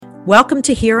Welcome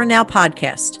to Here and Now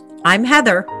podcast. I'm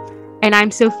Heather. And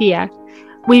I'm Sophia.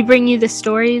 We bring you the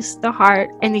stories, the heart,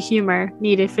 and the humor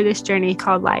needed for this journey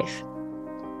called life.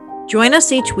 Join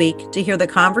us each week to hear the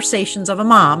conversations of a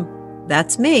mom,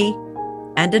 that's me,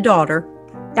 and a daughter,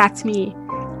 that's me,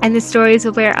 and the stories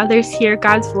of where others hear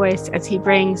God's voice as He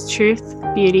brings truth,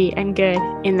 beauty, and good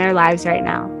in their lives right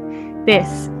now.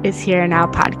 This is Here and Now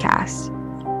podcast.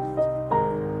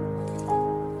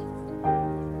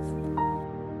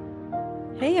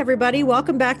 Hey everybody,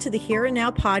 welcome back to the Here and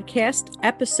Now podcast,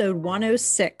 episode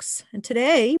 106. And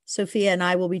today, Sophia and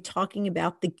I will be talking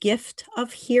about the gift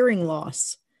of hearing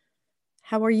loss.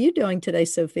 How are you doing today,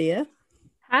 Sophia?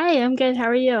 Hi, I'm good. How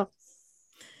are you?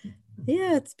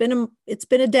 Yeah, it's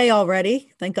been a day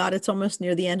already. Thank God it's almost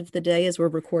near the end of the day as we're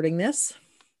recording this.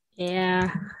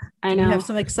 Yeah, I know. You have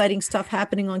some exciting stuff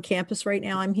happening on campus right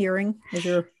now, I'm hearing.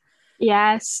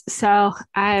 Yes, so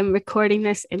I'm recording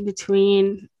this in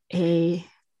between a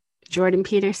Jordan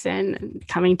Peterson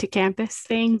coming to campus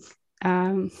thing,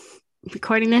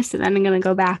 recording this, and then I'm going to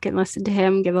go back and listen to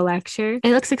him give a lecture.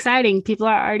 It looks exciting. People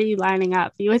are already lining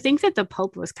up. You would think that the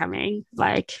Pope was coming.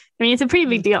 It's a pretty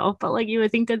big deal, but you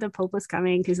would think that the Pope was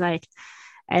coming because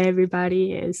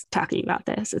everybody is talking about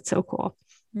this. It's so cool.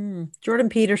 Jordan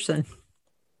Peterson.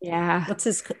 Yeah.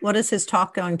 What is his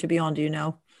talk going to be on? Do you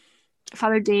know?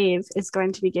 Father Dave is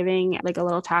going to be giving a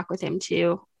little talk with him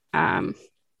too.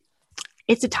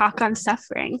 It's a talk on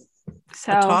suffering.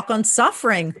 So a talk on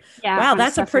suffering. Yeah. Wow,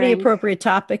 that's suffering. A pretty appropriate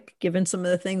topic given some of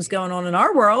the things going on in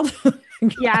our world.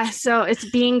 Yeah. So it's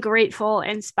being grateful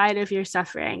in spite of your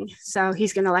suffering. So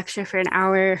he's going to lecture for an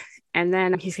hour, and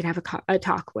then he's going to have a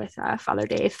talk with Father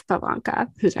Dave Pavlenka,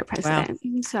 who's our president.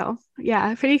 Wow. So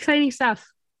yeah, pretty exciting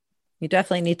stuff. You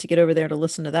definitely need to get over there to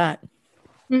listen to that.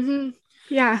 Mm-hmm.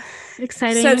 Yeah.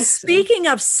 Exciting. So speaking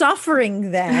of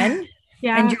suffering then,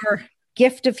 yeah. and your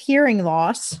gift of hearing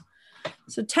loss.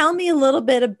 So tell me a little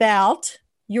bit about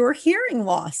your hearing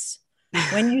loss.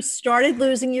 When you started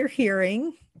losing your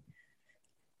hearing,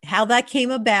 how that came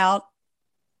about,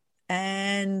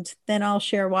 and then I'll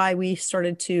share why we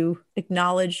started to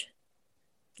acknowledge,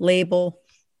 label,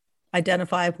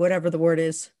 identify, whatever the word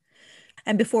is.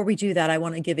 And before we do that, I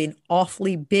want to give an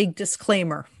awfully big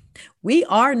disclaimer. We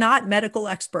are not medical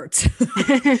experts.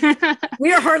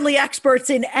 We are hardly experts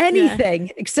in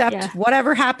anything except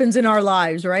whatever happens in our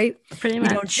lives, right? Pretty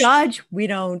much. We don't judge. We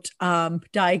don't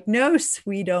diagnose.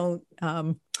 We don't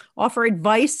offer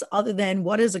advice other than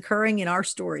what is occurring in our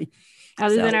story.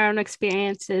 Other than our own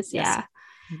experiences. Yes.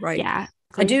 Yeah. Right. Yeah.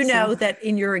 I do know that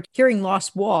in your hearing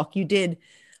loss walk, you did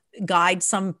guide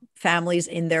some families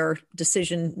in their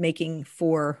decision making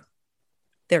for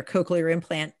their cochlear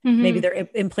implant, maybe their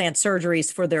implant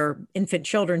surgeries for their infant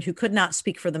children who could not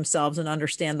speak for themselves and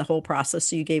understand the whole process.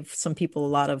 So you gave some people a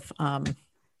lot of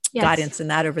guidance in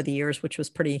that over the years, which was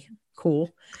pretty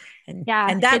cool. And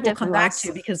that will come back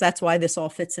to, because that's why this all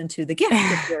fits into the gift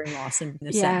of hearing loss in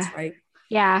a sense, right?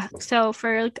 Yeah. So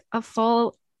for a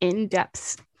full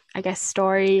in-depth,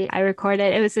 story I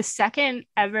recorded, it was the second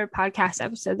ever podcast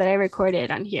episode that I recorded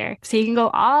on here. So you can go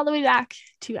all the way back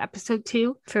to episode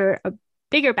 2 for a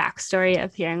bigger backstory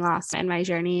of hearing loss and my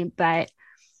journey. But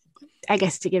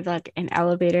to give an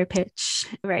elevator pitch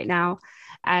right now,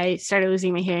 I started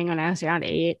losing my hearing when I was around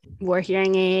 8, wore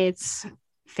hearing aids,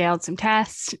 failed some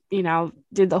tests,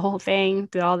 did the whole thing,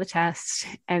 did all the tests.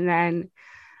 And then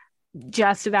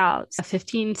just about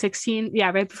 15, 16,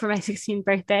 right before my 16th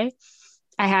birthday,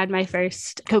 I had my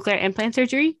first cochlear implant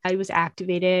surgery. I was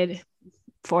activated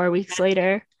 4 weeks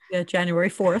later. Yeah, January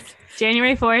 4th.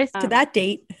 To that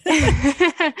date.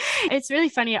 It's really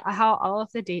funny how all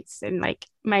of the dates in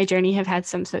my journey have had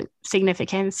some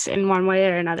significance in one way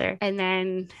or another. And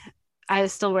then I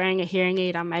was still wearing a hearing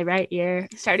aid on my right ear,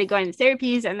 started going to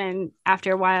therapies. And then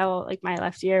after a while, my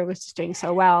left ear was just doing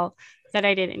so well that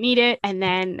I didn't need it. And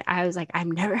then I was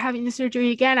I'm never having the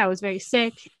surgery again. I was very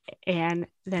sick. And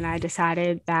then I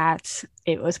decided that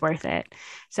it was worth it.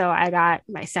 So I got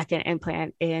my second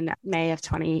implant in May of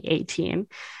 2018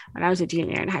 when I was a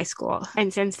junior in high school.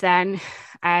 And since then,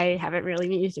 I haven't really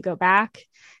needed to go back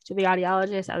to the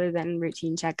audiologist other than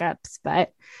routine checkups,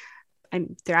 but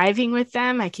I'm thriving with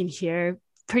them. I can hear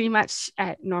pretty much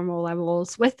at normal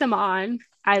levels with them on.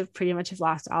 I've pretty much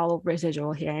lost all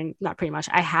residual hearing. Not pretty much.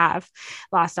 I have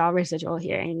lost all residual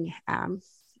hearing.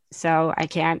 So I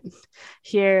can't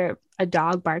hear a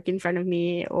dog bark in front of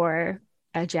me or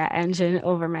a jet engine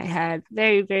over my head.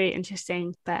 Very, very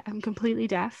interesting, but I'm completely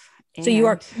deaf. So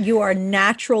you are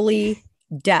naturally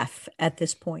deaf at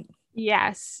this point.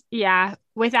 Yes. Yeah.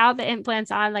 Without the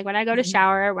implants on, when I go to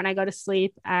shower, when I go to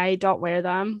sleep, I don't wear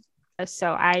them.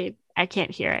 So I I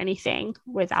can't hear anything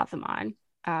without them on.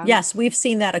 Yes, we've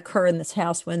seen that occur in this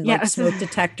house when like Yes. smoke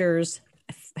detectors,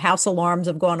 house alarms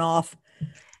have gone off. And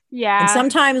Yeah.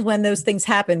 sometimes when those things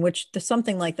happen, which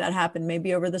something like that happened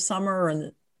maybe over the summer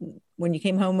or when you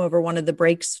came home over one of the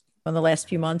breaks in the last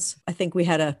few months, I think we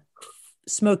had a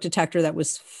smoke detector that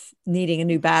was needing a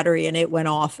new battery and it went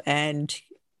off, and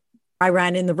I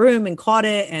ran in the room and caught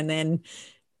it and then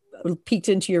peeked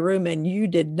into your room and you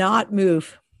did not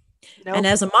move. Nope. And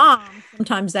as a mom,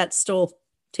 sometimes that still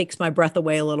takes my breath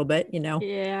away a little bit, you know?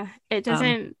 Yeah. It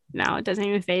doesn't, no, it doesn't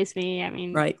even faze me. I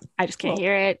mean, Right. I just can't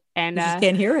hear it. And you just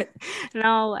can't hear it.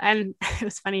 No. And it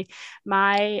was funny.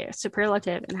 My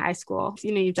superlative in high school,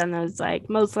 you know, you've done those like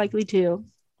most likely to.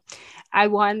 I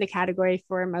won the category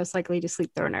for most likely to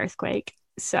sleep through an earthquake.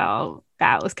 So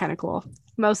that was kind of cool.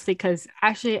 Mostly because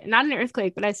actually not an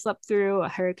earthquake, but I slept through a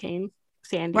hurricane,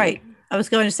 Sandy. Right. I was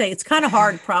going to say it's kind of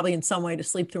hard probably in some way to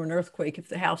sleep through an earthquake if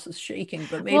the house is shaking,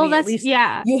 but maybe at least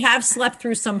you have slept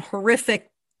through some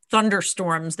horrific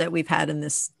thunderstorms that we've had in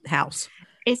this house.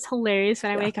 It's hilarious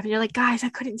when I wake up and you're like, guys, I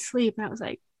couldn't sleep. And I was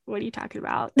like, what are you talking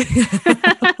about?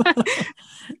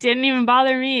 Didn't even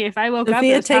bother me. If I woke up,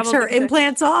 Sophia takes her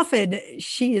implants off and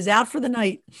she is out for the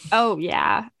night. Oh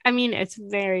yeah. I mean, it's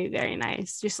very, very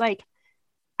nice. Just like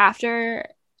after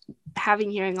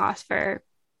having hearing loss for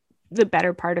the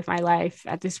better part of my life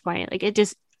at this point, like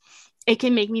it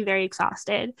can make me very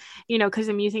exhausted, you know, because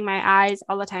I'm using my eyes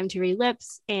all the time to read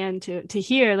lips and to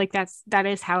hear. Like that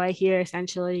is how I hear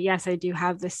essentially. Yes, I do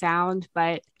have the sound,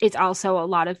 but it's also a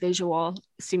lot of visual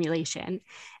stimulation.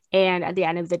 And at the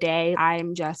end of the day,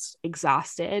 I'm just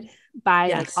exhausted by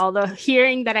like all the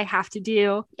hearing that I have to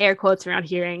do, air quotes around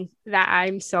hearing, that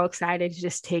I'm so excited to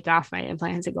just take off my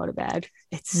implants and go to bed.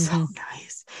 It's so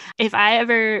nice. If I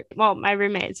ever, well, my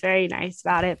roommate's very nice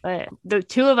about it, but the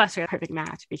two of us are a perfect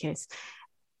match because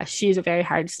she's a very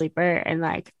hard sleeper and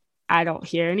like I don't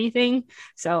hear anything.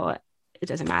 So it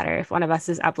doesn't matter if one of us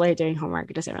is up late doing homework.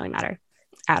 It doesn't really matter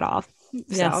at all.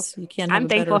 Yes, so you can't. I'm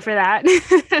thankful for that.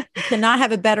 You cannot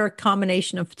have a better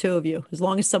combination of the two of you, as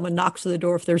long as someone knocks on the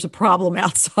door if there's a problem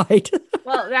outside.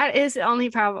 Well, that is the only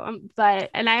problem.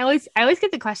 And I always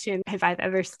get the question if I've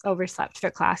ever overslept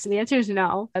for class, and the answer is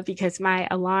no, because my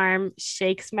alarm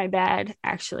shakes my bed.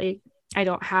 Actually, I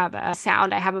don't have a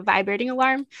sound. I have a vibrating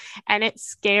alarm and it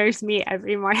scares me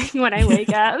every morning when I wake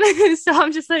up. So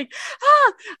I'm just like,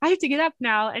 I have to get up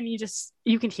now. And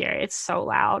you can hear it. It's so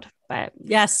loud. But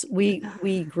yes, we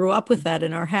grew up with that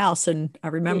in our house. And I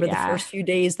remember the first few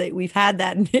days that we've had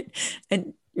that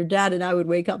and your dad and I would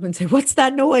wake up and say, what's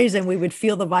that noise? And we would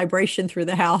feel the vibration through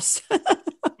the house.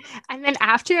 And then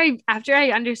after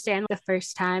I understand the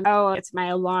first time, oh, it's my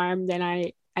alarm, then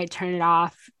I turn it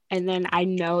off. And then I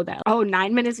know that,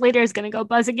 9 minutes later is going to go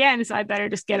buzz again. So I better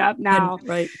just get up now.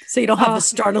 Right. So you don't have the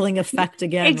startling effect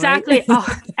again. Exactly.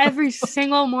 Right? Every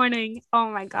single morning.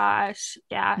 Oh my gosh.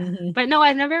 Yeah. Mm-hmm. But no,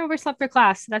 I've never overslept for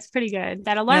class. So that's pretty good.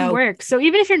 That alarm works. So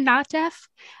even if you're not deaf,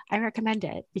 I recommend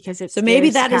it because it's. So maybe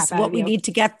that is what we need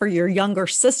to get for your younger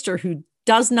sister who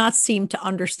does not seem to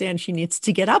understand she needs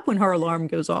to get up when her alarm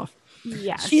goes off.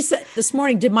 Yes. She said this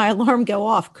morning, did my alarm go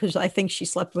off? Because I think she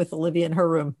slept with Olivia in her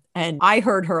room. And I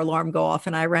heard her alarm go off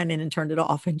and I ran in and turned it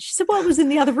off. And she said, well, it was in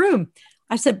the other room.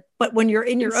 I said, but when you're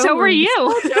in your own room. So were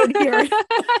you. Don't hear it.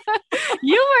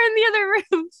 You were in the other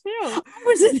room too. I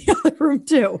was in the other room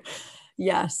too.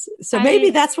 Yes. So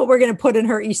maybe that's what we're going to put in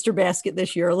her Easter basket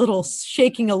this year, a little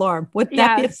shaking alarm. Would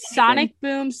that be a Sonic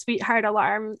Boom Sweetheart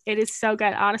Alarm? It is so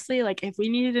good. Honestly, like if we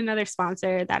needed another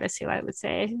sponsor, that is who I would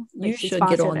say. You should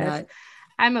get on that.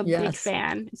 I'm a big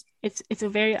fan. It's a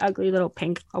very ugly little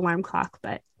pink alarm clock,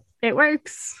 but it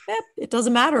works. Yep, it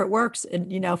doesn't matter. It works.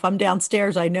 And, if I'm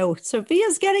downstairs, I know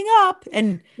Sophia's getting up.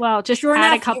 And just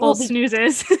add a couple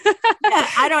snoozes.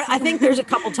 I think there's a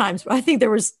couple times. But I think there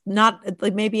was not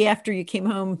like maybe after you came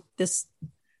home this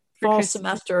fall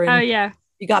semester. And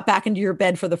you got back into your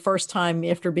bed for the first time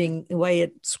after being away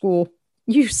at school.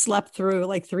 You slept through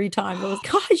like 3 times. I was,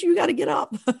 gosh, you got to get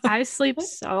up. I sleep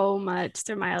so much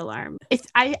through my alarm.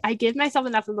 I give myself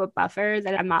enough of a buffer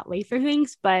that I'm not late for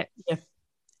things, but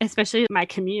especially my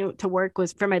commute to work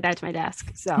was from my bed to my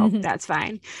desk. So that's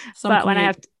fine. But when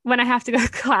I have to go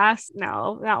to class,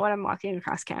 no, not when I'm walking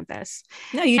across campus.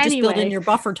 No, you just build in your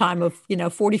buffer time of,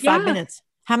 45 minutes.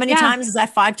 How many times is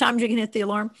that? 5 times you can hit the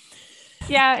alarm?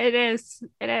 Yeah, it is.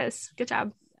 It is. Good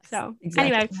job. So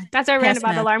anyway, that's our rant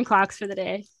about alarm clocks for the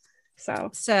day.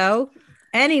 So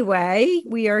anyway,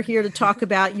 we are here to talk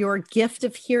about your gift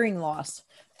of hearing loss.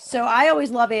 So I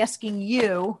always love asking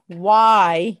you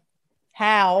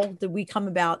how did we come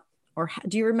about, or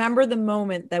do you remember the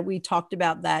moment that we talked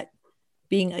about that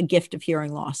being a gift of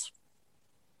hearing loss?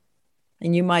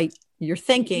 And you're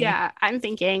thinking. Yeah, I'm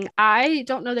thinking. I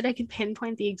don't know that I could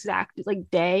pinpoint the exact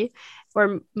like day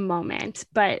or moment,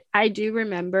 but I do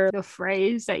remember the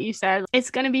phrase that you said, it's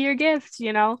going to be your gift,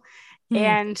 you know? Hmm.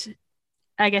 And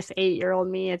I guess 8-year-old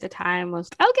me at the time was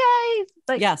okay,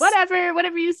 like Yes.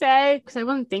 whatever you say, because I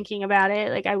wasn't thinking about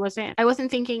it. Like I wasn't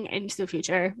thinking into the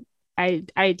future.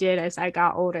 I did as I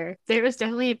got older. There was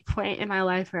definitely a point in my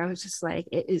life where I was just like,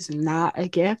 it is not a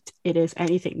gift. It is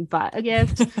anything but a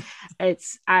gift.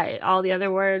 It's all the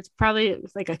other words, probably it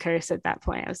was like a curse at that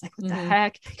point. I was like, what the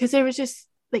heck? Because there was just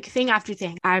like thing after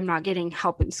thing. I'm not getting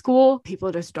help in school.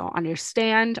 People just don't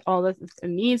understand all of the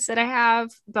needs that I have,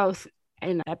 both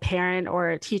in a parent or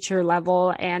a teacher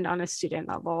level and on a student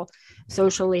level,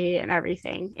 socially and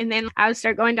everything. And then I would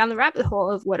start going down the rabbit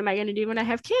hole of what am I going to do when I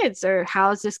have kids, or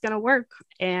how is this going to work?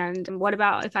 And what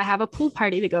about if I have a pool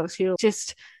party to go to?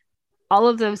 Just all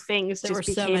of those things There were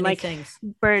just so became many like things.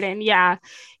 burden. Yeah.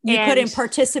 You couldn't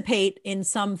participate in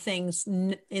some things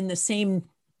in the same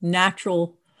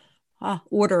natural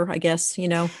order, I guess,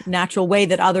 natural way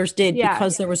that others did,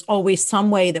 because there was always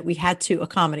some way that we had to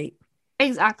accommodate.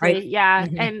 Exactly. Right? Yeah.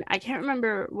 Mm-hmm. And I can't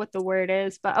remember what the word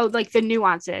is, but like the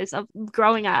nuances of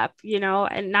growing up,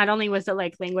 and not only was it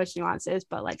like language nuances,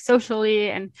 but like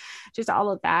socially and just all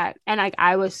of that. And like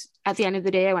I was at the end of the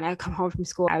day, when I come home from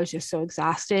school, I was just so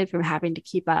exhausted from having to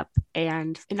keep up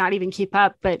and not even keep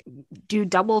up, but do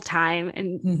double time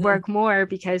and work more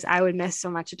because I would miss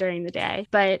so much during the day.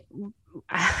 But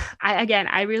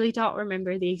I really don't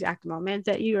remember the exact moment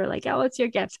that you were like, oh, it's your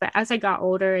gift. But as I got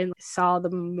older and saw the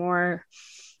more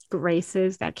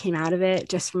graces that came out of it,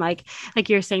 just from like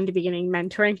you're saying, the beginning,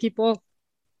 mentoring people,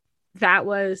 that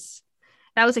was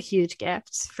a huge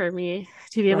gift for me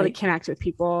to be able to connect with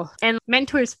people and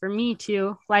mentors for me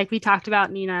too. Like we talked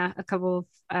about Nina a couple of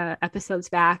episodes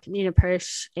back, Nina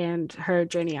Persh and her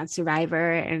journey on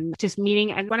Survivor, and just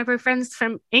meeting, and one of her friends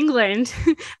from England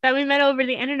that we met over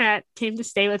the internet came to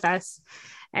stay with us,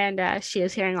 and she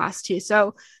is hearing loss too.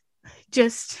 So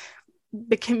just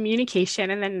the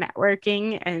communication and the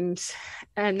networking, and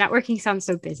networking sounds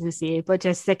so businessy, but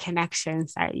just the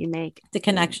connections that you make. The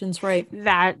connections, right.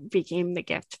 That became the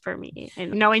gift for me.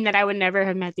 And knowing that I would never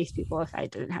have met these people if I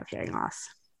didn't have hearing loss.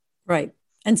 Right.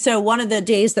 And so one of the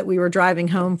days that we were driving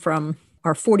home from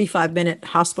our 45-minute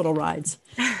hospital rides.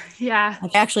 Yeah.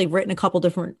 I've actually written a couple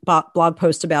different blog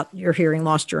posts about your hearing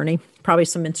loss journey, probably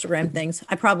some Instagram things.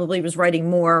 I probably was writing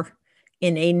more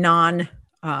in a non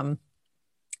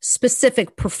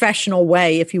specific professional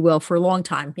way, if you will, for a long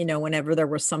time, whenever there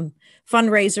was some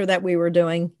fundraiser that we were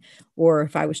doing, or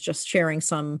if I was just sharing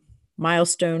some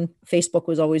milestone. Facebook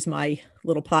was always my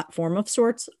little platform of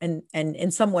sorts. And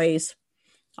in some ways,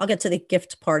 I'll get to the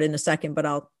gift part in a second, but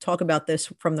I'll talk about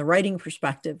this from the writing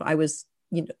perspective. I was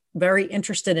very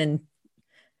interested in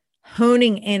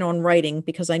honing in on writing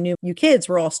because I knew you kids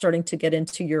were all starting to get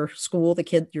into your school.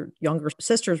 Your younger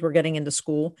sisters were getting into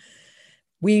school.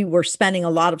 We were spending a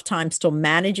lot of time still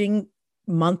managing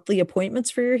monthly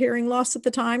appointments for your hearing loss at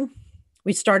the time.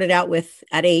 We started out with,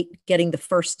 at 8, getting the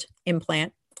first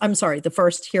implant. I'm sorry, the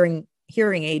first hearing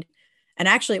aid. And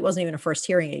actually, it wasn't even a first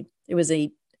hearing aid. It was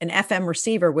an FM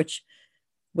receiver, which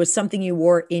was something you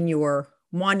wore in your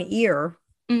one ear,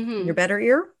 your better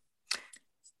ear.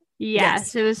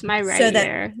 Yes, it was my right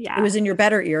ear. Yeah, it was in your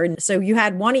better ear. And so you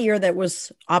had one ear that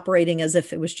was operating as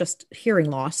if it was just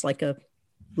hearing loss, like a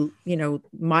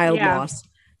mild loss.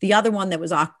 The other one that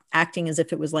was acting as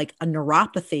if it was like a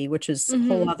neuropathy, which is a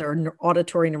whole other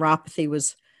auditory neuropathy.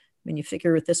 Was, when you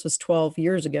figure this was 12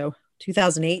 years ago,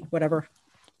 2008, whatever.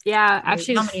 Yeah,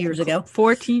 actually, how many years ago?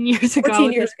 14 years ago.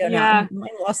 14 years ago now.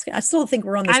 I still think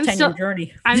we're on this 10-year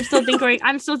journey. I'm still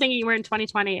thinking we're in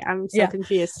 2020. I'm so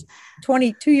confused.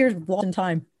 22 years lost in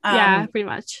time. Yeah, pretty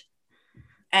much.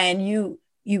 And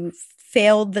you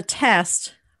failed the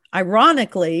test.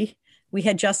 Ironically, we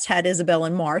had just had Isabel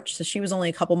in March, so she was only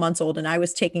a couple months old, and I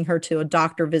was taking her to a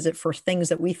doctor visit for things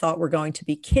that we thought were going to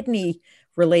be kidney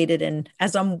related. And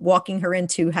as I'm walking her in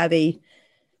to have a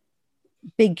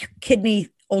big kidney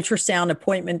ultrasound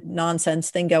appointment nonsense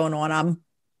thing going on, I'm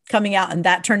coming out, and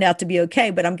that turned out to be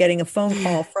okay. But I'm getting a phone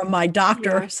call from my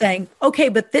doctor saying, okay,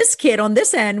 but this kid on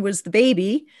this end was the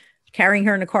baby, carrying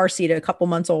her in a car seat, a couple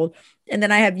months old. And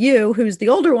then I have you, who's the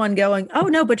older one, going, oh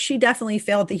no, but she definitely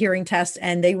failed the hearing test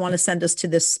and they want to send us to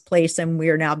this place. And we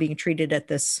are now being treated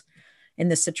in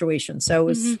this situation. So it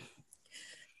was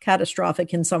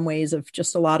catastrophic in some ways, of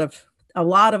just a lot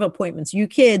of appointments. You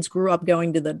kids grew up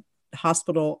going to the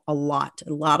hospital a lot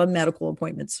of medical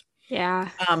appointments. Yeah.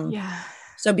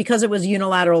 So because it was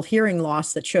unilateral hearing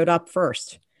loss that showed up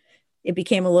first, it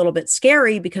became a little bit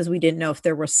scary because we didn't know if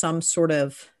there was some sort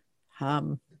of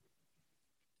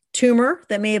tumor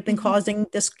that may have been causing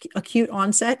this acute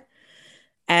onset.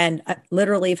 And I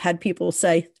literally have had people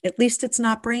say, at least it's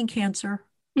not brain cancer.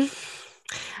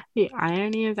 The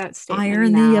irony of that statement.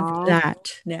 Irony of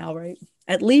that now, right?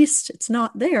 At least it's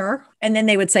not there. And then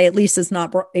they would say, at least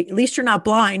you're not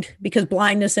blind, because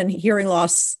blindness and hearing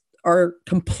loss are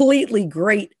completely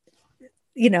great,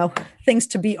 things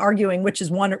to be arguing, which is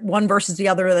one versus the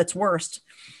other that's worst.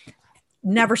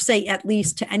 Never say at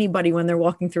least to anybody when they're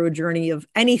walking through a journey of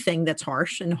anything that's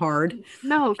harsh and hard.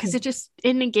 No, because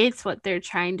it negates what they're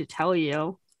trying to tell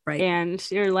you. Right.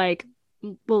 And you're like,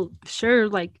 well, sure,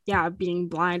 like, yeah, being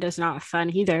blind is not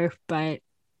fun either, but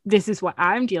this is what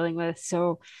I'm dealing with.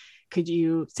 So could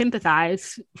you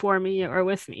sympathize for me or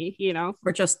with me,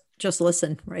 Or just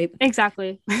listen, right?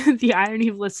 Exactly. The irony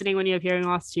of listening when you have hearing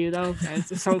loss too, though,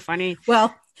 is so funny.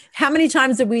 Well, how many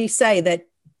times did we say that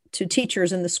to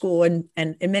teachers in the school and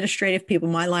administrative people?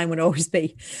 My line would always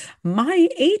be, my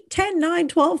 8, 10, 9,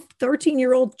 12,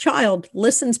 13-year-old child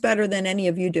listens better than any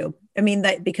of you do. I mean,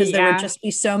 that because there would just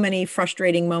be so many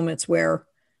frustrating moments where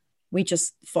we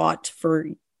just fought for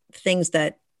things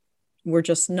that were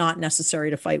just not necessary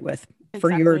to fight with. Exactly.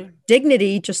 For your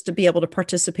dignity, just to be able to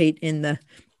participate in the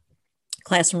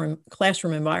classroom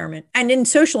environment and in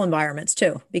social environments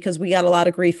too, because we got a lot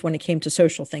of grief when it came to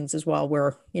social things as well,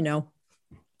 where,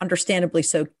 understandably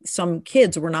so, some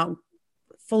kids were not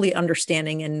fully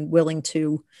understanding and willing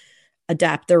to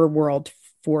adapt their world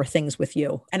for things with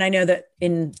you. And I know that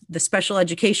in the special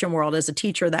education world as a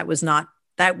teacher, that was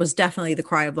definitely the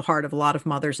cry of the heart of a lot of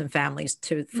mothers and families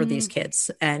for these kids.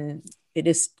 And it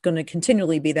is going to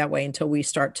continually be that way until we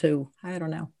start to, I don't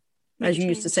know, as you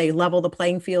used to say, level the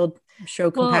playing field,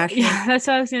 show compassion. Yeah, that's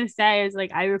what I was going to say, is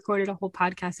like, I recorded a whole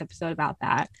podcast episode about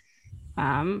that.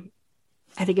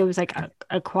 I think it was like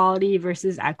equality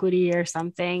versus equity or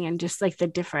something. And just like the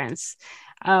difference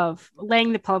of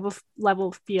laying the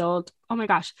level field. Oh my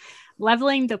gosh.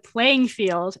 Leveling the playing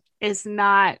field is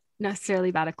not necessarily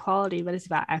about equality, but it's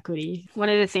about equity. One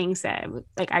of the things that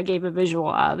like I gave a visual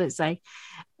of is like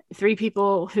 3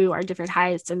 people who are different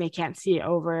heights and they can't see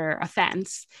over a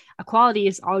fence. Equality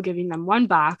is all giving them one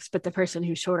box, but the person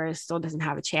who's shorter still doesn't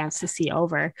have a chance to see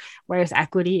over. Whereas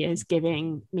equity is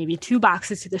giving maybe 2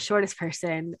 boxes to the shortest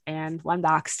person and 1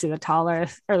 box to the taller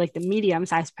or like the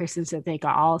medium-sized person so that they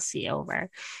can all see over.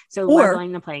 So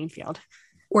leveling the playing field.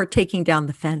 Or taking down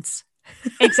the fence.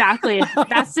 Exactly.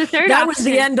 That's the third that option. Was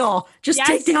the end all. Just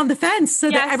take down the fence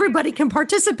so that everybody can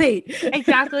participate.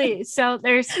 Exactly. So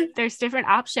there's different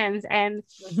options, and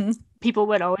people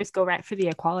would always go right for the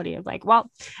equality of like,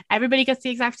 well, everybody gets the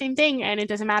exact same thing, and it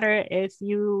doesn't matter if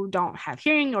you don't have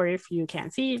hearing or if you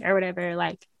can't see or whatever.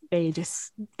 Like it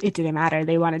didn't matter.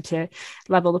 They wanted to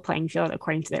level the playing field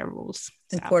according to their rules.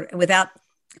 Important, without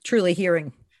truly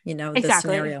hearing, the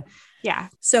scenario. Yeah.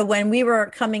 So when we were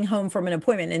coming home from an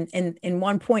appointment, and in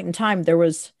one point in time, there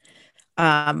was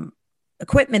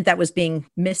equipment that was being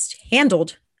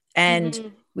mishandled,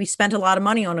 and we spent a lot of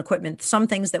money on equipment. Some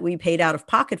things that we paid out of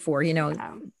pocket for,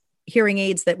 hearing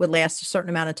aids that would last a certain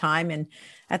amount of time. And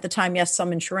at the time, yes,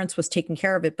 some insurance was taking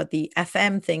care of it, but the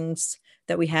FM things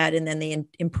that we had, and then they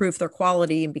improved their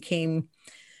quality and became,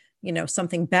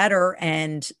 something better.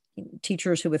 And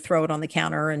teachers who would throw it on the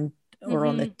counter or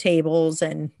on the tables,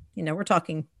 and we're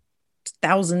talking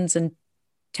thousands and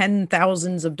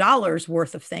 $10,000s of dollars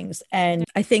worth of things. And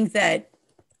I think that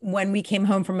when we came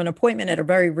home from an appointment at a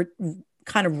very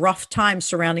kind of rough time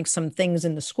surrounding some things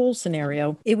in the school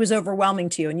scenario, it was overwhelming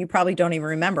to you. And you probably don't even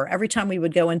remember. Every time we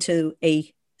would go into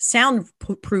a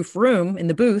soundproof room in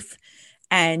the booth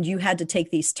and you had to take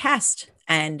these tests,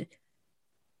 and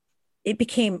it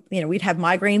became, we'd have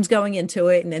migraines going into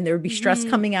it, and then there would be stress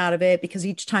coming out of it, because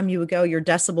each time you would go, your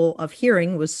decibel of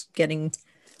hearing was getting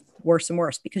worse and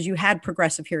worse because you had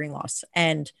progressive hearing loss.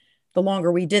 And the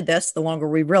longer we did this, the more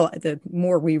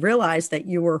we realized that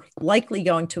you were likely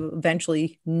going to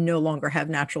eventually no longer have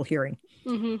natural hearing.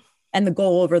 And the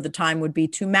goal over the time would be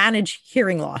to manage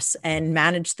hearing loss and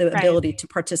manage the ability to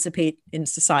participate in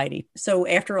society. So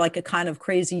after like a kind of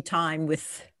crazy time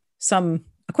with some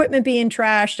equipment being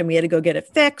trashed and we had to go get it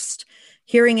fixed,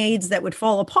 hearing aids that would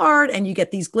fall apart, and you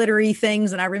get these glittery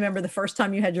things. And I remember the first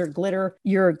time you had your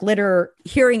glitter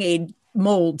hearing aid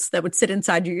molds that would sit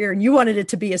inside your ear, and you wanted it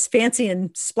to be as fancy and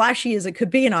splashy as it could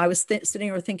be. And I was sitting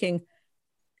there thinking,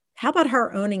 how about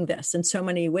her owning this in so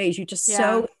many ways? You just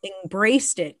so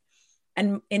embraced it.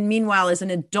 And meanwhile, as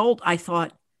an adult, I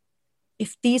thought,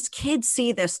 if these kids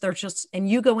see this, and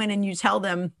you go in and you tell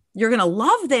them, you're going to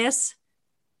love this.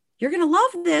 You're going to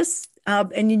love this.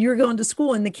 And you're going to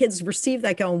school and the kids receive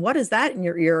that going, what is that in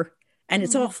your ear? And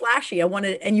it's all flashy. You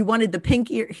wanted the pink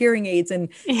hearing aids. And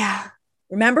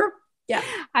Remember? Yeah.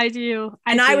 I do.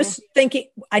 I was thinking,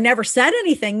 I never said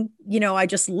anything, I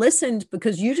just listened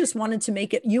because you just wanted to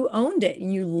make it, you owned it,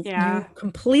 and you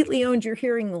completely owned your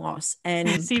hearing loss. And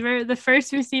the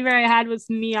first receiver I had was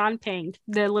neon pink.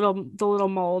 The little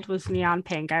mold was neon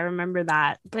pink. I remember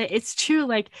that. But it's true,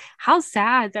 like, how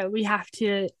sad that we have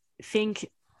to think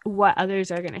what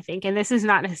others are going to think. And this is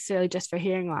not necessarily just for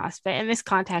hearing loss, but in this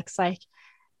context, like,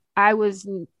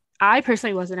 I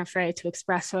personally wasn't afraid to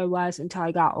express who I was until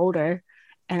I got older.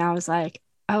 And I was like,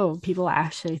 oh, people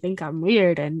actually think I'm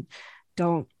weird and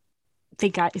don't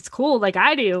think it's cool like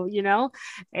I do,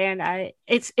 And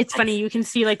it's funny. You can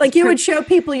see like you would show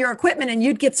people your equipment and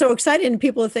you'd get so excited and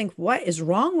people would think, what is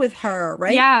wrong with her?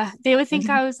 Right. Yeah. They would think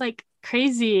I was like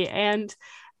crazy. And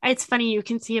it's funny. You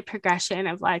can see a progression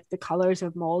of like the colors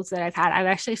of molds that I've had. I've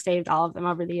actually saved all of them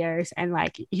over the years. And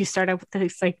like you start up with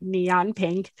this like neon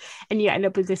pink and you end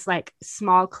up with this like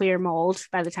small clear mold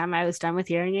by the time I was done with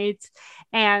hearing aids.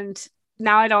 And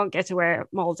now I don't get to wear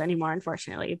molds anymore,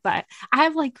 unfortunately, but I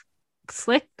have like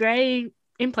slick gray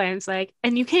implants, like,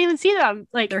 and you can't even see them.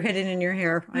 Like they're hidden in your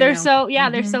hair. They're so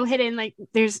hidden. Like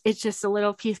it's just a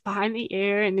little piece behind the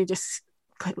ear and it just,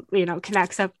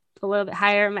 connects up a little bit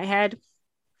higher in my head.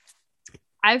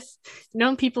 I've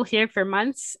known people here for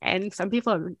months and some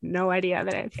people have no idea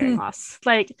that I have hearing loss.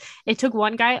 Like it took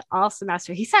one guy all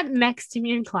semester. He sat next to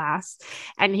me in class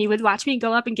and he would watch me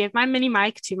go up and give my mini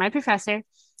mic to my professor.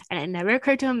 And it never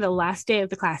occurred to him the last day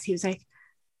of the class. He was like,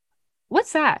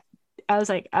 what's that? I was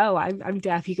like, oh, I'm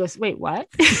deaf. He goes, wait, what?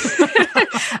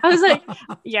 I was like,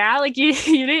 yeah, like you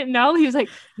didn't know? He was like,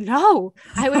 no,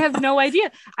 I would have no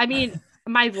idea. I mean,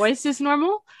 my voice is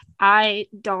normal. I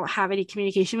don't have any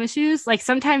communication issues. Like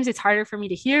sometimes it's harder for me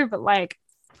to hear, but like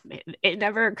it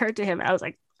never occurred to him. I was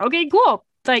like, okay, cool.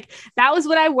 Like that was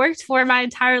what I worked for my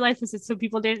entire life, was so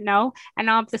people didn't know. And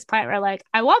now I'm at this point where like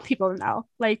I want people to know.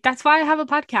 Like that's why I have a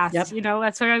podcast. Yep.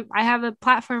 That's where I have a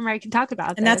platform where I can talk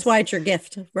about. And that's why it's your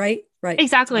gift, right? Right.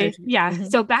 Exactly. Yeah. Mm-hmm.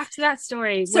 So back to that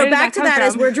story. So back to that,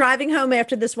 as we're driving home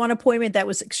after this one appointment that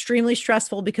was extremely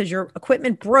stressful because your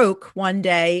equipment broke one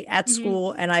day at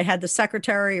school, and I had the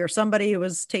secretary or somebody who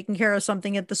was taking care of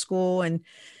something at the school, and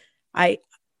I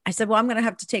said, well, I'm going to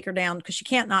have to take her down because she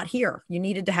can't not hear. You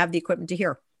needed to have the equipment to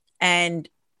hear. And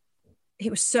it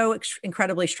was so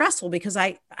incredibly stressful because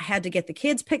I had to get the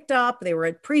kids picked up. They were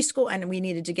at preschool and we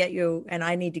needed to get you, and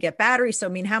I need to get batteries. So,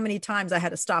 I mean, how many times I had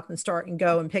to stop and start and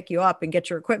go and pick you up and get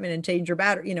your equipment and change your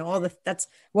battery, that's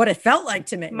what it felt like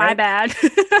to me. My right? bad.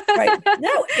 Right.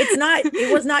 No,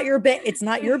 it was not your bad. It's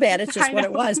not your bad. It's just what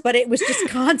it was, but it was just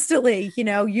constantly,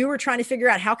 you were trying to figure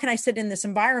out how can I sit in this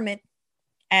environment,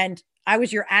 and I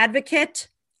was your advocate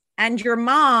and your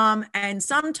mom. And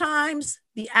sometimes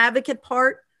the advocate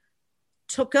part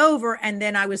took over. And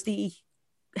then I was the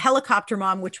helicopter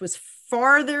mom, which was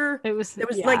farther.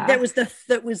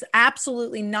 That was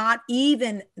absolutely not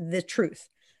even the truth.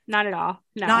 Not at all.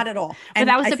 No. Not at all. And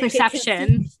that was the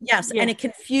perception. Yes. Yeah. And it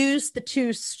confused the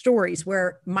two stories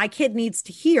where my kid needs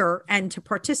to hear and to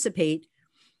participate,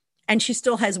 and she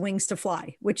still has wings to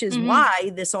fly, which is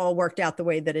why this all worked out the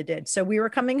way that it did. So we were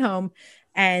coming home,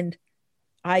 and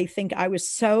I think I was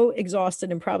so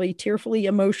exhausted and probably tearfully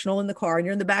emotional in the car. And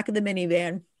you're in the back of the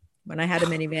minivan, when I had a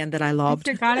minivan that I loved.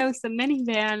 I forgot it was the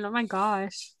minivan. Oh my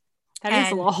gosh. That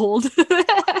is a little old.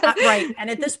 Right.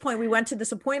 And at this point we went to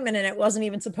this appointment, and it wasn't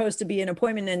even supposed to be an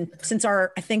appointment. And since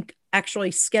our, I think actually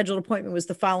scheduled appointment was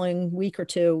the following week or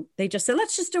two, they just said,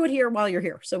 let's just do it here while you're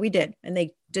here. So we did. And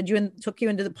they took you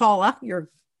into the Paula,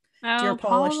 your dear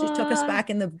Paula. She took us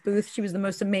back in the booth. She was the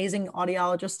most amazing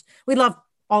audiologist. We love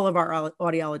all of our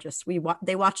audiologists.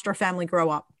 They watched our family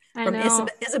grow up from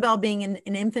Isabel being in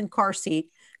an infant car seat,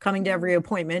 coming to every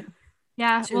appointment.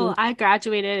 Yeah. Well, I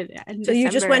graduated in So you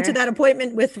just went to that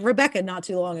appointment with Rebecca not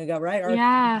too long ago, right?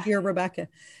 Our dear Rebecca,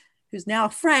 who's now a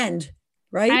friend,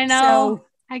 right? I know. So,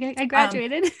 I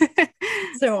graduated.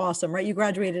 So awesome, right? You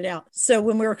graduated out. So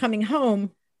when we were coming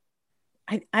home,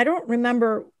 I don't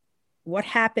remember what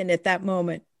happened at that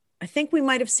moment. I think we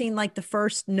might've seen like the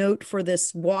first note for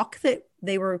this walk that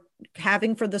they were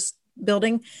having for this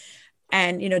building,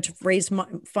 and, to raise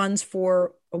funds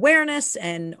for awareness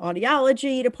and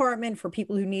audiology department for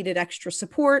people who needed extra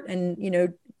support, and,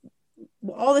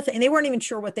 all the things. And they weren't even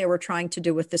sure what they were trying to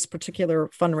do with this particular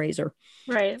fundraiser.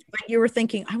 Right. But you were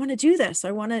thinking, I want to do this.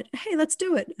 Hey, let's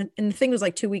do it. And the thing was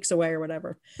like 2 weeks away or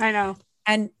whatever. I know.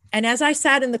 And as I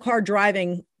sat in the car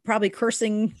driving, probably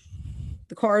cursing,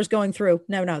 the car is going through.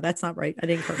 No, that's not right. I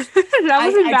didn't curse. That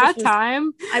was a bad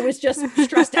time. I was just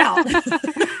stressed out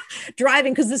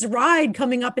driving, because this ride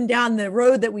coming up and down the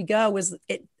road that we go was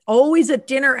always at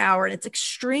dinner hour, and it's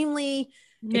extremely,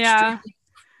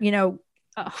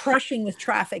 crushing with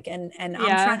traffic, and I'm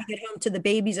trying to get home to the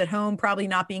babies at home, probably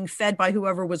not being fed by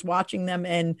whoever was watching them.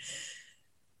 And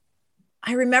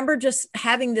I remember just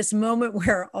having this moment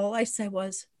where all I said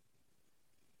was,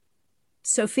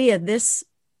 Sophia,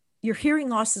 your hearing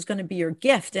loss is going to be your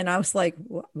gift. And I was like,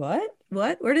 what?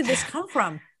 Where did this come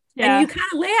from? Yeah. And you kind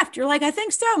of laughed. You're like, I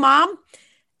think so, Mom.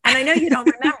 And I know you don't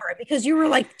remember it because you were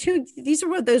like, these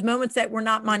are those moments that were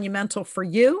not monumental for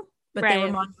you, but they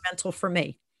were monumental for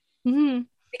me. Mm-hmm.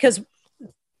 Because,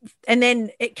 and then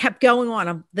it kept going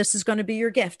on. This is going to be your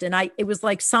gift. And it was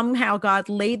like somehow God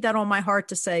laid that on my heart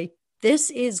to say, this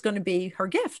is going to be her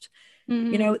gift.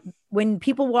 Mm-hmm. You know, when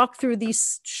people walk through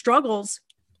these struggles,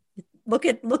 look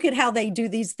at how they do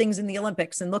these things in the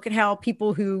Olympics, and look at how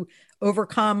people who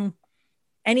overcome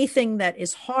anything that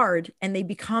is hard and they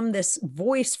become this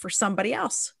voice for somebody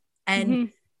else.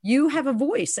 And you have a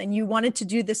voice, and you wanted to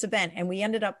do this event. And we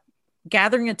ended up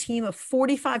gathering a team of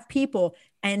 45 people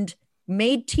and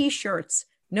made t-shirts.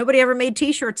 Nobody ever made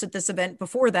t-shirts at this event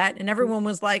before that. And everyone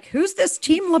was like, who's this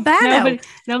Team Labano?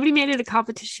 Nobody made it a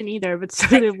competition either, but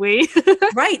so did we.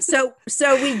 Right. So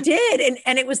we did.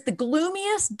 And it was the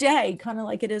gloomiest day, kind of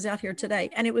like it is out here today.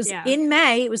 And it was in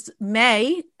May. It was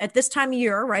May at this time of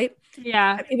year, right?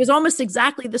 Yeah. It was almost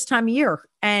exactly this time of year.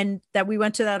 And that we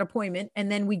went to that appointment,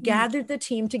 and then we gathered the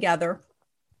team together.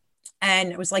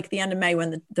 And it was like the end of May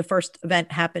when the first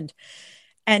event happened.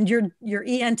 And your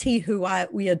ENT, who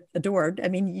we adored, I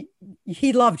mean,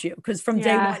 he loved you because from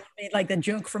day one, you made like the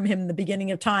joke from him in the beginning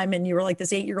of time, and you were like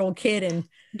this 8-year-old kid. And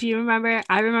do you remember?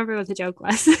 I remember what the joke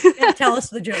was. Tell us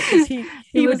the joke, because he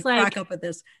would like, crack up with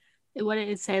this. What did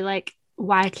it say? Like,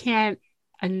 why can't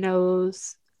a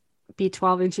nose be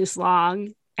 12 inches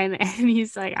long? And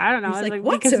he's like, I don't know. He's like,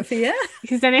 what, Sophia?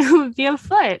 Because then it would be a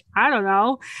foot. I don't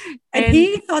know. And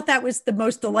he thought that was the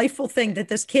most delightful thing, that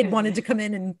this kid wanted to come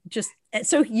in and just,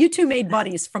 so you two made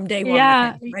buddies from day one.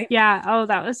 Yeah. With him, right? Yeah. Oh,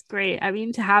 that was great. I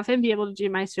mean, to have him be able to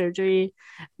do my surgery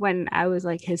when I was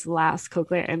like his last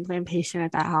cochlear implant patient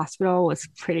at that hospital was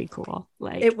pretty cool.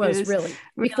 Like, it was really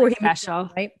before he special.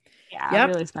 Moved, right? Yeah.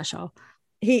 Really special.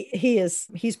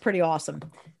 He's pretty awesome.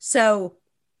 So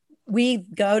we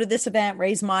go to this event,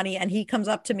 raise money, and he comes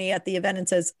up to me at the event and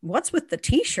says, what's with the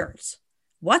t-shirts?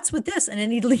 What's with this? And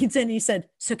then he leads in and he said,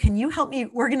 so can you help me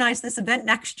organize this event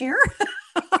next year?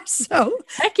 So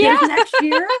heck yeah. Next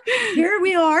year, here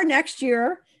we are next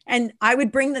year. And I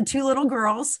would bring the 2 little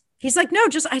girls. He's like, no,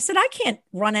 I said, I can't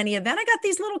run any event. I got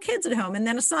these little kids at home. And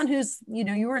then a son who's,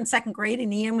 you were in 2nd grade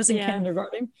and Ian was in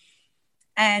kindergarten.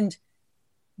 And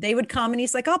they would come and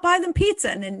he's like, I'll buy them pizza.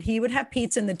 And then he would have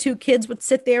pizza, and the 2 kids would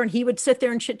sit there, and he would sit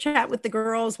there and chit chat with the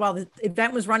girls while the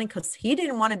event was running, because he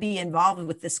didn't want to be involved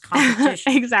with this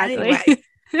competition. Exactly. Anyway.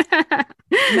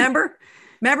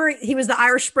 Remember he was the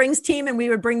Irish Springs team, and we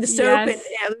would bring the soap and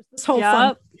this whole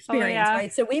fun experience,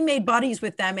 right? So we made buddies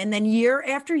with them. And then year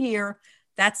after year,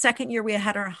 that 2nd year, we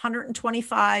had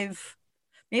 125,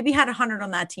 maybe had 100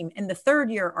 on that team. And the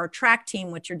 3rd year, our track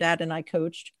team, which your dad and I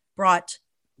coached, brought,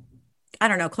 I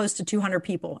don't know, close to 200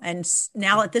 people. And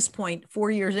now at this point,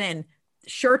 4 years in,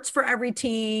 shirts for every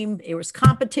team. It was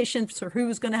competitions for who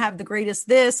was going to have the greatest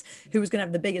who was going to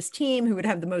have the biggest team, who would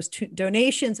have the most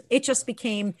donations. It just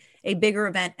became a bigger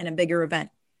event and a bigger event.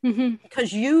 Mm-hmm.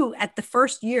 Because you, at the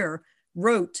first year,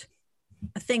 wrote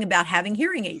a thing about having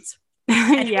hearing aids.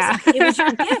 And it was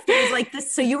your gift. It was like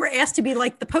this. So you were asked to be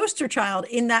like the poster child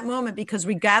in that moment, because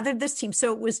we gathered this team.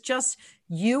 So it was just,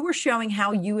 you were showing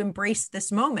how you embraced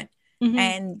this moment. Mm-hmm.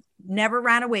 And never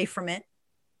ran away from it.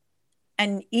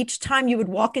 And each time you would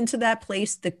walk into that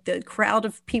place, the crowd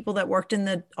of people that worked in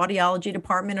the audiology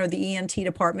department or the ENT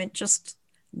department just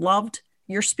loved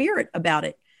your spirit about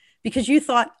it, because you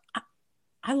thought,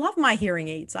 I love my hearing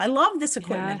aids. I love this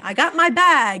equipment. I got my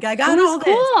bag. I got all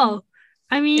this. Cool.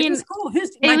 I mean, it was cool.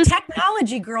 My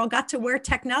technology girl got to wear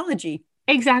technology.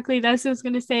 Exactly. That's what I was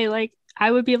going to say. Like, I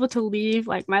would be able to leave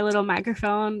like my little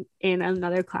microphone in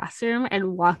another classroom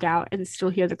and walk out and still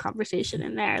hear the conversation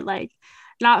in there. Like,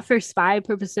 not for spy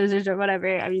purposes or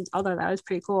whatever. I mean, although that was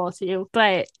pretty cool too,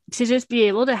 but to just be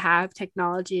able to have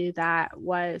technology that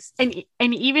was, and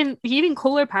even the even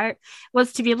cooler part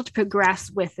was to be able to progress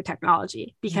with the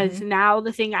technology, because now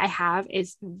the thing I have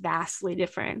is vastly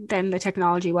different than the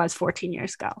technology was 14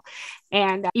 years ago.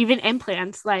 And even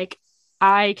implants, like,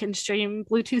 I can stream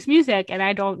Bluetooth music and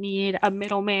I don't need a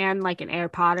middleman like an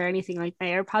AirPod or anything. Like, my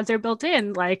AirPods are built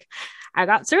in. Like, I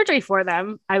got surgery for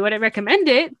them. I wouldn't recommend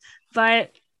it, but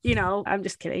I'm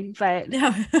just kidding. But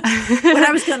no. But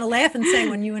I was going to laugh and say,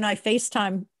 when you and I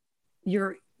FaceTime,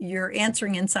 you're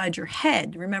answering inside your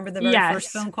head. Remember the very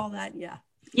first phone call? That? Yeah.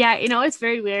 Yeah. It's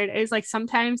very weird. It's like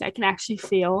sometimes I can actually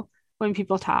feel when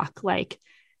people talk. Like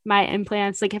my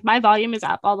implants, like if my volume is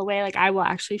up all the way, like I will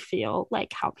actually feel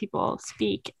like how people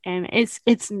speak, and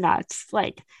it's nuts.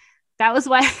 Like that was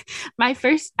why my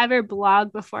first ever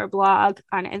blog before blog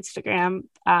on Instagram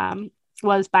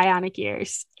was Bionic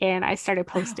Ears, and I started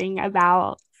posting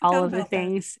about all of the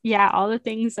things. Yeah, all the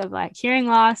things of like hearing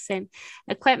loss and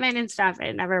equipment and stuff.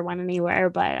 It never went anywhere,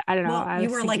 but I don't know. Well, you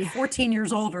were like 14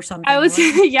 years old or something. I was,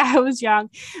 yeah, I was young,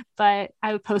 but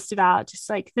I would post about just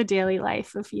like the daily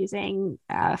life of using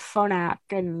Phonak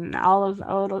and all of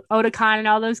Oticon and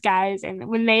all those guys. And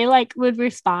when they like would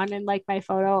respond and like my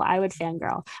photo, I would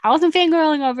fangirl. I wasn't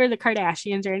fangirling over the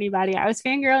Kardashians or anybody. I was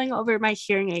fangirling over my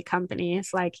hearing aid companies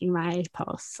liking my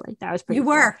posts. Like that was pretty You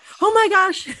cool. were. Oh my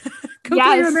gosh.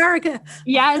 Cochlear America.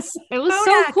 Yes. It was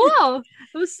so cool.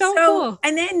 It was so cool.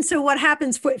 And then, so what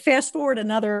happens, fast forward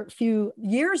another few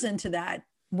years into that,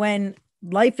 when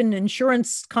life and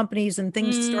insurance companies and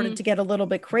things started to get a little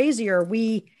bit crazier,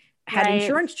 we had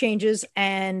insurance changes,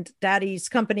 and Daddy's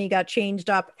company got changed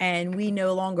up, and we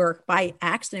no longer, by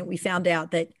accident, we found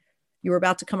out that you were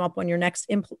about to come up on your next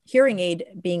hearing aid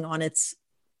being on its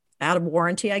out of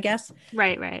warranty, I guess.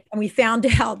 Right. And we found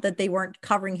out that they weren't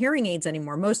covering hearing aids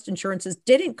anymore. Most insurances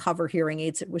didn't cover hearing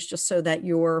aids. It was just so that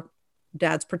your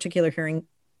dad's particular hearing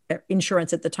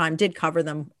insurance at the time did cover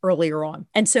them earlier on.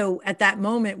 And so at that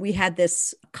moment, we had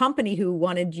this company who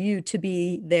wanted you to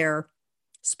be their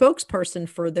spokesperson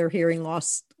for their hearing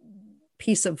loss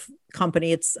piece of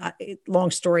company. It's long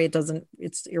story.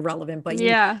 It's irrelevant, but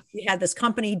yeah, we had this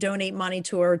company donate money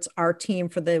towards our team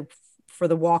for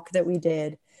the walk that we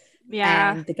did.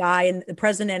 Yeah. And the guy and the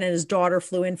president and his daughter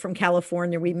flew in from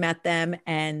California. We met them,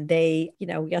 and they,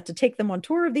 we got to take them on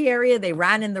tour of the area. They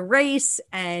ran in the race,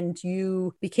 and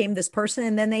you became this person.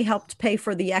 And then they helped pay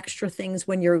for the extra things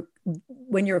when your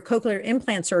cochlear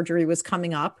implant surgery was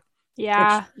coming up.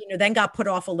 Yeah. Which, then got put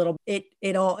off a little. It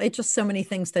just so many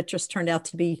things that just turned out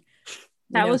to be.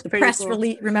 That was the pretty press cool.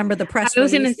 release. Remember the press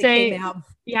release? I was going to say,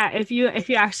 yeah. If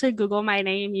you actually Google my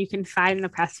name, you can find the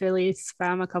press release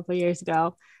from a couple of years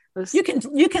ago. You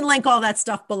can link all that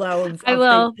stuff below. I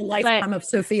will. The lifetime of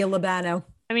Sophia Labano.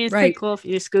 I mean, it's pretty cool if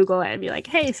you just Google it and be like,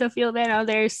 "Hey, Sophia Labano,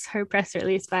 there's her press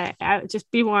release." But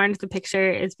just be warned, the picture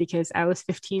is because I was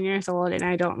 15 years old and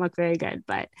I don't look very good.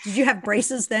 But did you have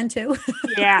braces then too?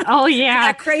 Yeah. Oh yeah.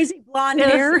 That crazy blonde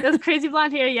hair. It was crazy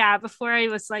blonde hair. Yeah. Before I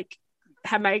was like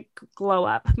had my glow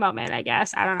up moment, I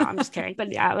guess. I don't know. I'm just kidding.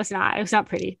 But yeah, it was not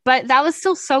pretty. But that was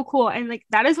still so cool. And like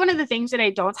that is one of the things that I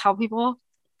don't tell people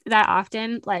that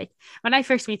often. Like when I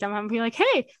first meet them, I'm be like,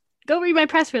 "Hey, go read my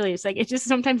press release." Like it just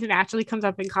sometimes naturally comes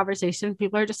up in conversation.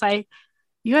 People are just like,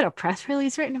 "You had a press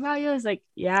release written about you?" I was like,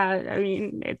 "Yeah, I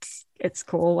mean, it's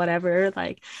cool, whatever."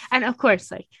 Like, and of course,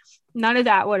 like none of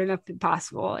that wouldn't have been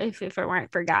possible if it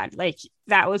weren't for God. Like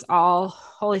that was all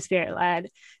Holy Spirit led.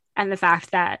 And the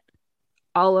fact that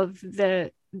all of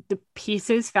the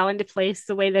pieces fell into place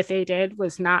the way that they did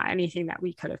was not anything that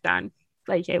we could have done.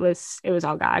 Like it was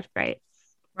all God, right?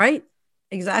 Right.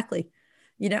 Exactly.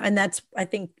 And that's, I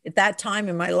think at that time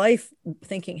in my life,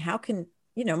 thinking, how can,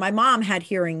 my mom had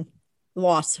hearing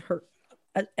loss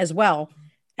as well.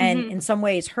 And in some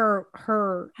ways her,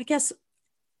 I guess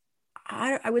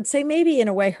I would say maybe in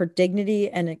a way her dignity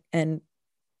and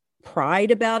pride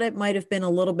about it might've been a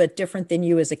little bit different than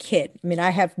you as a kid. I mean, I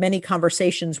have many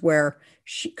conversations where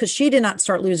because she did not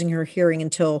start losing her hearing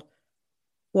until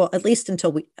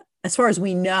as far as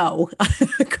we know,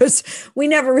 because we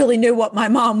never really knew what my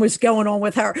mom was going on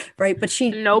with her, right? But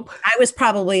nope. I was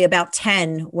probably about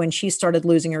 10 when she started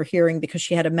losing her hearing because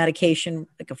she had a medication,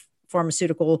 like a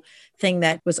pharmaceutical thing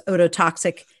that was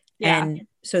ototoxic. Yeah. And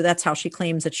so that's how she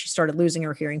claims that she started losing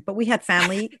her hearing. But we had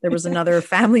family. There was another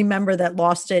family member that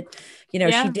lost it.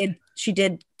 She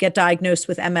did get diagnosed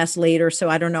with MS later. So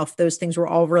I don't know if those things were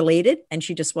all related and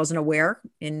she just wasn't aware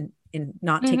in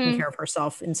not taking care of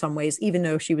herself in some ways, even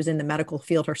though she was in the medical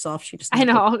field herself. She just, I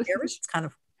know, it's kind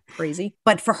of crazy.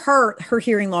 But for her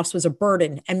hearing loss was a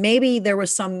burden. And maybe there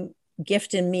was some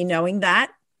gift in me knowing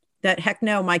that heck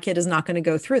no, my kid is not going to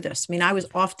go through this. I mean, I was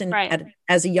often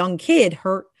as a young kid,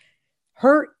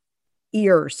 her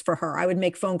ears for her. I would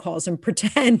make phone calls and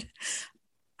pretend,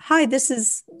 "Hi, this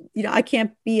is, I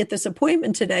can't be at this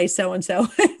appointment today, so-and-so."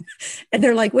 And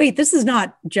they're like, "Wait, this is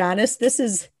not Janice. This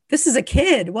is a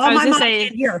kid." Well, my mom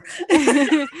can't hear.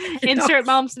 Insert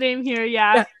mom's name here.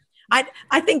 Yeah.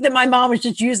 I think that my mom was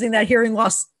just using that hearing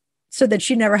loss so that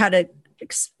she never had to,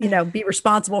 be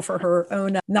responsible for her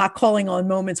own not calling on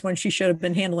moments when she should have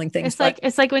been handling things.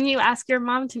 It's like when you ask your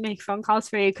mom to make phone calls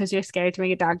for you because you're scared to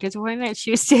make a doctor's appointment.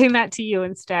 She was doing that to you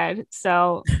instead.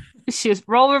 So she was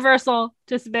role reversal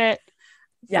just a bit.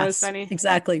 Yes, funny.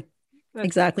 Exactly.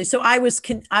 Exactly. So I was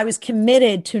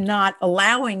committed to not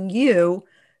allowing you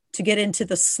to get into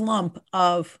the slump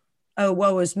of, oh,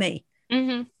 woe is me.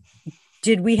 Mm-hmm.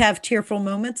 Did we have tearful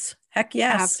moments? Heck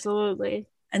yes. Absolutely.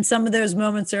 And some of those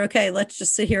moments are, okay, let's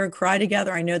just sit here and cry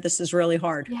together. I know this is really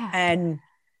hard. Yeah. And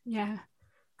yeah.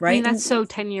 right. I mean, that's so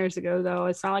 10 years ago, though.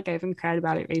 It's not like I haven't cried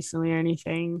about it recently or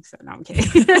anything. So no, I'm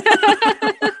kidding.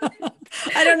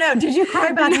 I don't know. Did you cry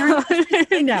about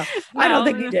it? No, I don't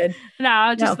think you did.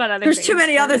 No, just about other There's things. too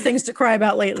many other things to cry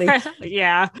about lately.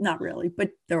 Yeah. Not really,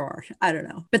 but there are. I don't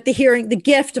know. But the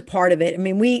gift part of it. I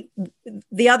mean,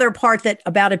 the other part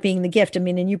about it being the gift, I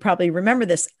mean, and you probably remember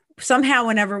this, somehow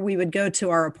whenever we would go to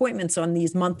our appointments on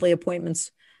these monthly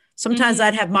appointments, sometimes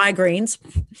I'd have migraines,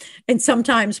 and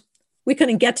sometimes we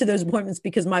couldn't get to those appointments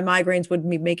because my migraines would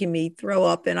be making me throw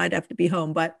up and I'd have to be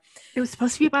home. But it was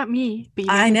supposed to be about me. But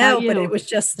I know, but it was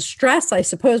just the stress. I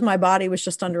suppose my body was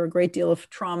just under a great deal of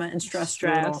trauma and stress.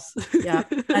 Yeah,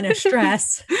 I know,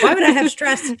 stress. Why would I have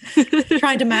stress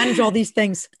trying to manage all these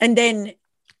things? And then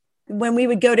when we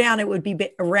would go down, it would be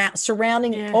around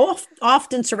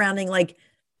often surrounding like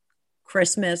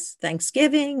Christmas,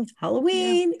 Thanksgiving,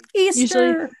 Halloween, Easter.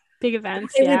 Usually big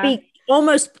events. It would be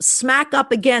almost smack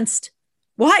up against.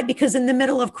 Why? Because in the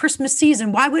middle of Christmas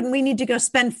season, why wouldn't we need to go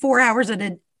spend 4 hours at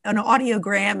an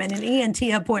audiogram and an ENT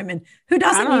appointment? Who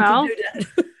doesn't need to do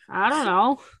that? I don't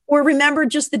know. Or remember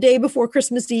just the day before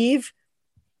Christmas Eve,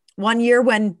 one year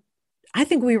when I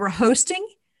think we were hosting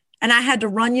and I had to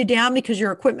run you down because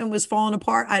your equipment was falling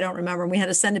apart. I don't remember. And we had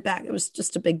to send it back. It was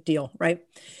just a big deal, right?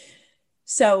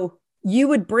 So we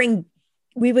would bring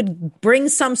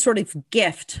some sort of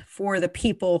gift for the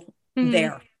people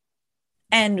there.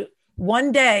 And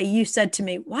one day you said to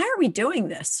me, why are we doing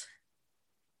this?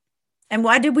 And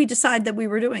why did we decide that we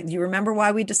were doing? Do you remember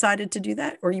why we decided to do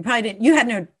that? Or you probably didn't, you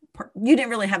didn't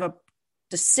really have a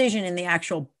decision in the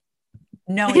actual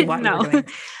knowing why we were doing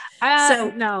it. I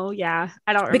don't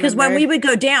remember. Because when we would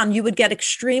go down, you would get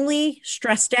extremely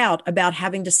stressed out about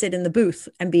having to sit in the booth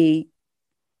and be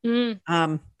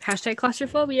hashtag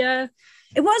claustrophobia.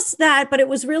 It was that, but it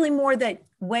was really more that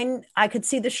when I could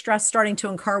see the stress starting to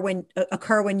occur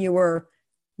when you were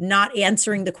not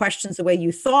answering the questions the way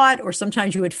you thought, or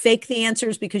sometimes you would fake the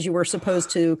answers because you were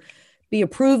supposed to be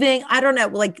approving. I don't know.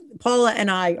 Like Paula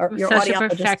and I are your such a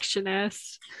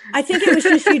perfectionist. I think it was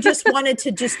just, you just wanted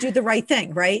to just do the right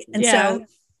thing. Right. And so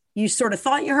you sort of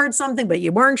thought you heard something, but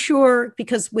you weren't sure,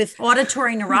 because with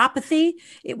auditory neuropathy,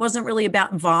 it wasn't really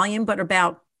about volume, but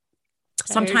about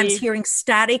sometimes hearing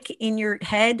static in your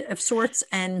head of sorts.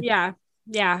 And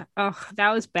oh,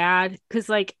 that was bad. Because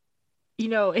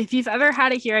if you've ever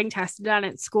had a hearing test done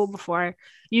at school before,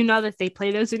 you know that they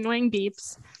play those annoying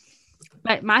beeps.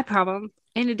 But my problem,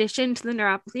 in addition to the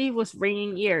neuropathy, was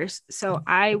ringing ears. So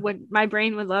my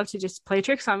brain would love to just play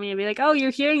tricks on me and be like, oh,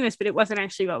 you're hearing this, but it wasn't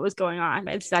actually what was going on.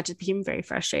 And so that just became very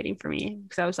frustrating for me,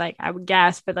 because I was like, I would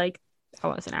guess, but that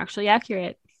wasn't actually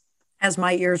accurate. As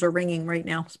my ears are ringing right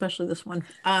now, especially this one.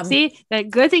 See, the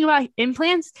good thing about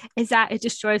implants is that it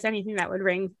destroys anything that would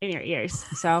ring in your ears.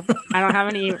 So I don't have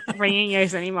any ringing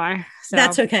ears anymore. So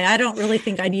that's okay. I don't really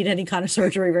think I need any kind of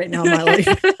surgery right now in my life.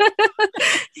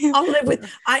 I'll live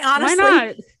with. I honestly, why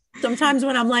not? Sometimes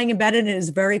when I'm laying in bed and it is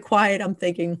very quiet, I'm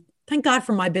thinking, thank God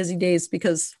for my busy days,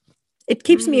 because it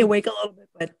keeps me awake a little bit,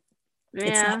 but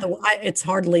it's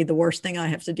hardly the worst thing I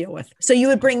have to deal with. So you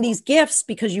would bring these gifts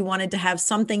because you wanted to have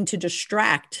something to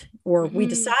distract, or we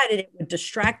decided it would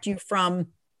distract you from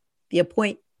the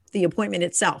appointment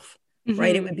itself,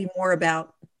 right? It would be more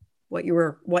about what you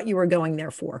were going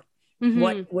there for,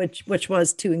 which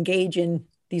was to engage in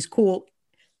these cool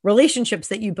relationships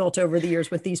that you built over the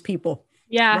years with these people.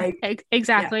 Yeah, right?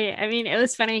 Exactly. Yeah. I mean, it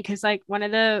was funny because one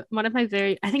of my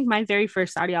very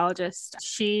first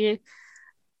audiologist,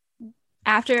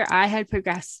 after I had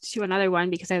progressed to another one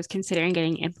because I was considering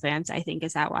getting implants, I think,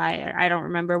 is that why? I don't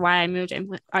remember why I moved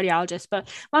to audiologist, but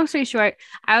long story short,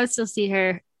 I would still see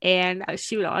her, and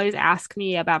she would always ask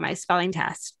me about my spelling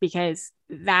test, because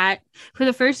that for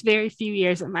the first very few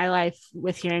years of my life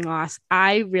with hearing loss,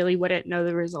 I really wouldn't know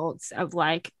the results of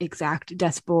exact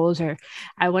decibels, or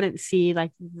I wouldn't see the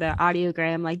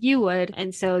audiogram like you would.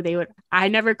 And so I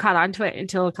never caught on to it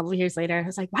until a couple of years later. I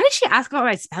was like, why did she ask about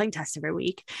my spelling test every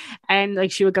week? And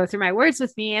she would go through my words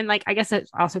with me. And I guess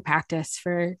it's also practice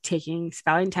for taking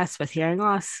spelling tests with hearing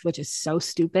loss, which is so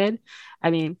stupid. I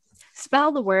mean,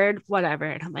 spell the word, whatever.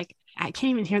 And I'm like, I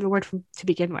can't even hear the word to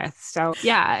begin with. So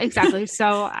yeah, exactly.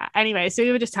 So anyway, so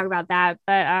we would just talk about that.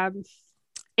 But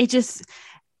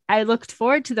I looked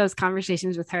forward to those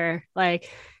conversations with her,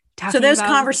 So talking those about.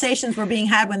 conversations were being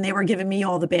had when they were giving me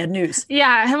all the bad news.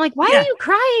 Yeah. And I'm like, why Yeah. are you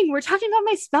crying? We're talking about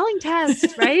my spelling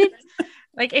test, right?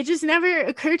 Like it just never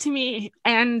occurred to me.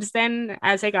 And then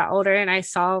as I got older and I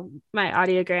saw my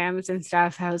audiograms and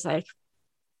stuff, I was like,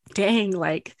 dang,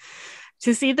 like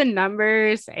to see the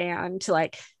numbers and to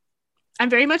like, I'm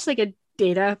very much like a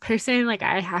data person. Like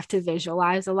I have to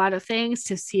visualize a lot of things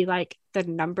to see like the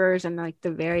numbers and like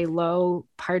the very low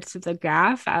parts of the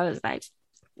graph. I was like,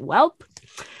 well,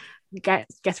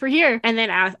 guess we're here. And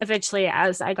then eventually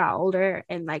as I got older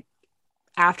and like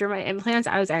after my implants,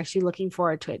 I was actually looking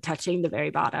forward to it touching the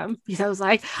very bottom because I was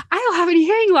like, I don't have any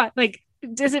hearing loss. Like,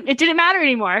 it didn't matter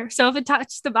anymore. So if it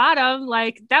touched the bottom,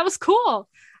 like that was cool.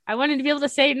 I wanted to be able to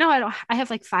say, no, I don't. I have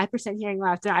like 5% hearing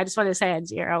left. And I just wanted to say I had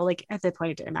 0. Like at that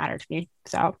point, it didn't matter to me.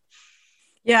 So,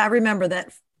 yeah, I remember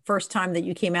that first time that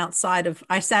you came outside of.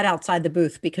 I sat outside the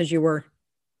booth because you were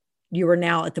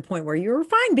now at the point where you were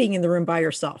fine being in the room by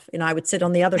yourself, and I would sit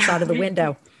on the other side of the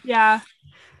window. Yeah.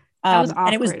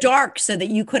 And it was dark so that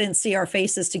you couldn't see our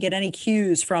faces to get any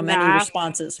cues from any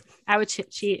responses. I would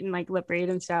cheat and like lip read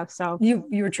and stuff. So you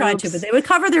were trying to, but they would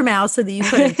cover their mouths so that you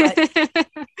couldn't.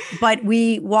 But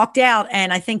we walked out,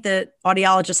 and I think the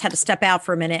audiologist had to step out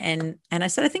for a minute, and I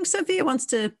said, I think Sophia wants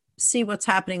to see what's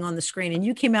happening on the screen. And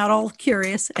you came out all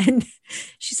curious, and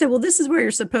she said, well, this is where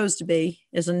you're supposed to be,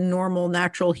 is a normal,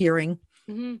 natural hearing.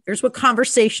 Mm-hmm. Here's what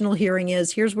conversational hearing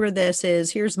is. Here's where this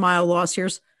is. Here's mild loss.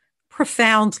 Here's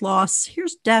profound loss.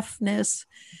 Here's deafness.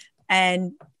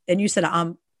 And you said,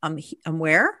 I'm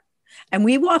where? And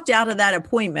we walked out of that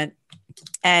appointment,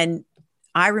 and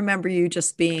I remember you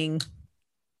just being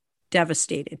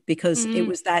devastated because it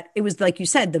was like you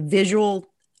said, the visual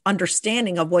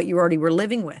understanding of what you already were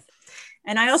living with.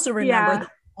 And I also remember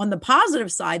on the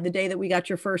positive side, the day that we got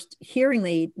your first hearing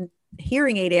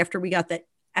aid after we got the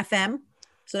FM.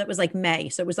 So that was like May.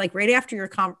 So it was like right after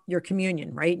your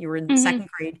communion, right? You were in second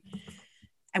grade,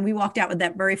 and we walked out with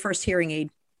that very first hearing aid.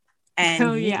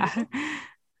 And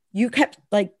you kept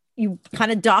like, you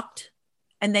kind of ducked,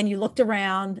 and then you looked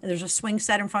around, and there's a swing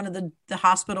set in front of the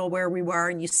hospital where we were,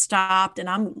 and you stopped, and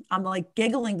I'm like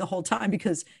giggling the whole time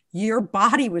because your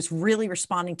body was really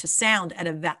responding to sound at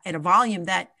a volume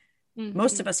that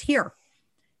most of us hear.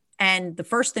 And the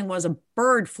first thing was a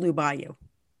bird flew by you.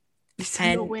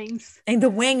 And the wings. And the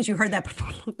wings, you heard that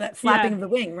flapping of the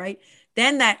wing, right?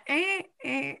 Then that,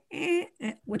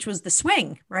 which was the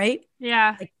swing, right?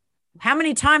 Yeah. Like, how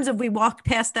many times have we walked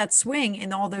past that swing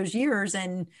in all those years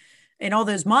and in all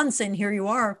those months, and here you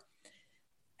are.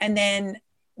 And then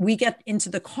we get into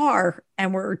the car,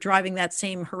 and we're driving that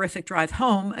same horrific drive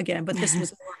home again, but this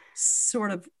was more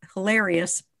sort of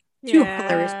hilarious. Two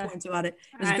hilarious points about it.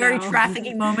 It was a very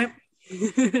trafficking moment.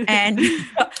 And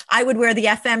I would wear the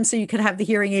FM so you could have the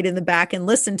hearing aid in the back and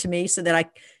listen to me so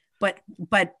that but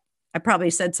I probably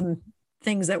said some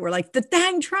things that were like the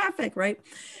dang traffic, right?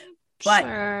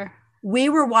 But we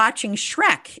were watching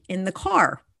Shrek in the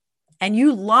car, and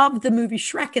you loved the movie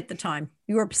Shrek at the time.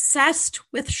 You were obsessed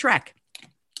with Shrek.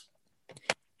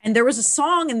 And there was a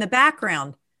song in the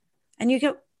background, and you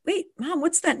go, wait, Mom,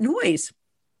 what's that noise?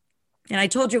 And I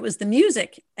told you it was the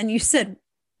music. And you said,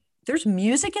 there's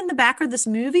music in the back of this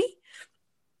movie?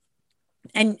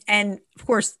 And of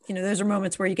course, those are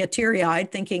moments where you get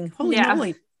teary-eyed thinking, holy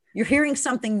moly, you're hearing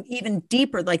something even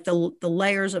deeper, like the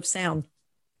layers of sound.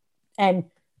 And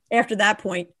after that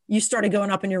point, you started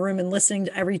going up in your room and listening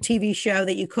to every TV show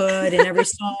that you could and every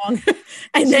song,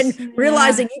 and then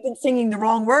realizing you've been singing the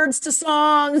wrong words to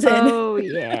songs. And,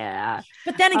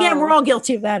 but then again, we're all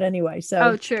guilty of that anyway.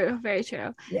 So, true. Very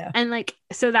true. Yeah. And like,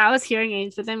 so that was hearing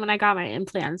aids. But then when I got my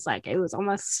implants, like it was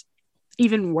almost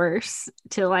even worse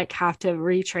to like have to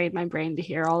retrain my brain to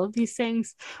hear all of these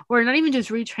things, or not even just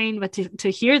retrain, but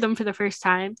to hear them for the first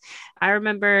time. I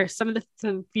remember some of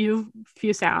the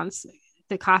few sounds,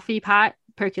 the coffee pot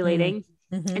percolating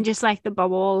and just like the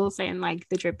bubbles and like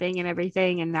the dripping and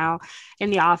everything. And now in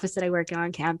the office that I work in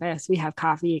on campus, we have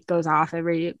coffee. It goes off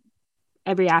every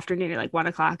afternoon at like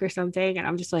 1:00 or something. And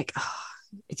I'm just like, oh,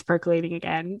 it's percolating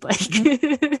again. Like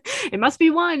it must be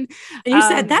one. And you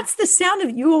said that's the sound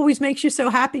of you always makes you so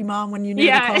happy, Mom, when you know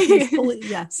the coffee is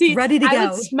fully, ready to go. I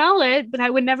would smell it, but I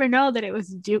would never know that it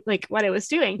was what it was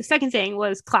doing. The second thing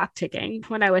was clock ticking.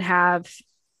 When I would have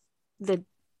the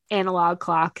analog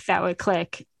clock that would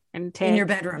click and tick. In your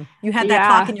bedroom. You had that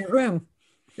clock in your room.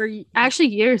 For actually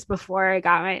years before I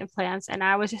got my implants. And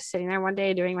I was just sitting there one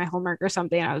day doing my homework or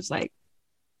something. I was like,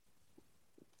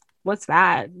 what's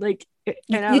that? Like, you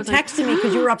texted me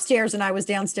because you were upstairs and I was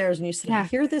downstairs, and you said, I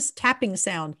hear this tapping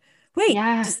sound. Wait,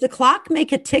 does the clock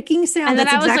make a ticking sound? And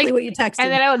that's exactly what you texted.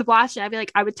 And then I would watch it. I'd be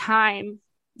like, I would time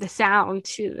the sound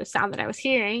to the sound that I was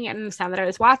hearing and the sound that I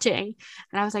was watching.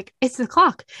 And I was like, it's the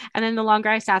clock. And then the longer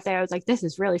I sat there, I was like, this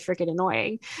is really freaking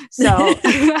annoying. So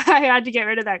I had to get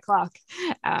rid of that clock.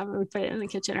 We put it in the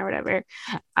kitchen or whatever.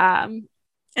 And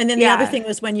then the other thing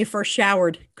was when you first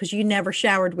showered, because you never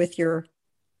showered with your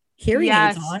hearing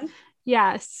aids on.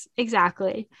 Yes,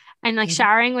 exactly. And like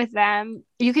showering with them,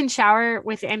 you can shower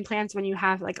with implants when you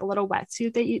have like a little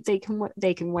wetsuit that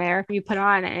they can wear. You put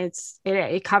on, and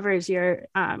it covers your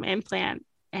implant,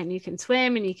 and you can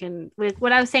swim, and you can, with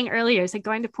what I was saying earlier, it's like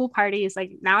going to pool parties.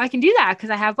 Like now I can do that because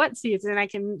I have wetsuits, and I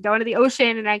can go into the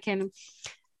ocean, and I can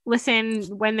listen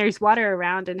when there's water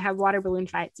around and have water balloon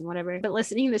fights and whatever. But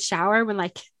listening to the shower, when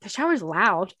like the shower's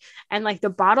loud and like the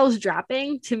bottles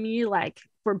dropping, to me like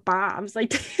were bombs.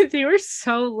 Like they were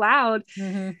so loud.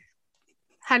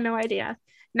 Had no idea.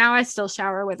 Now I still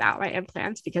shower without my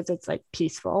implants because it's like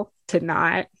peaceful to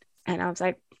not. And I was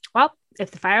like, well, if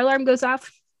the fire alarm goes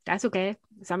off, that's okay,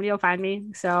 somebody will find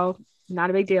me, so not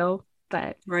a big deal.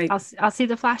 But I'll see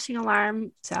the flashing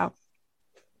alarm, so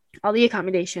all the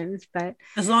accommodations. But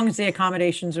as long as the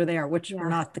accommodations are there, which were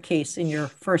not the case in your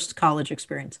first college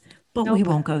experience. But we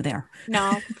won't go there.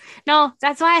 No,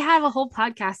 that's why I have a whole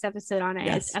podcast episode on it.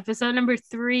 Yes. It's episode number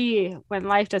 3, when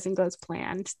life doesn't go as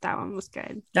planned. That one was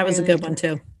good. That was a good one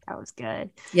too. That was good.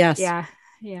 Yes.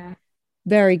 Yeah.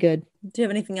 Very good. Do you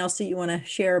have anything else that you want to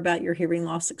share about your hearing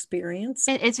loss experience?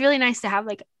 It's really nice to have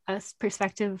like a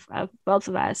perspective of both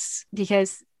of us,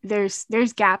 because there's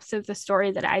gaps of the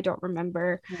story that I don't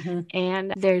remember.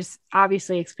 And there's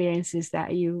obviously experiences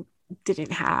that you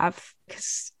didn't have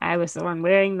because I was the one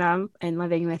wearing them and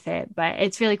living with it. But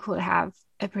it's really cool to have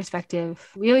a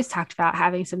perspective. We always talked about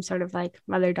having some sort of like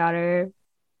mother-daughter,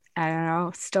 I don't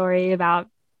know, story about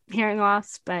hearing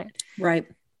loss. But well,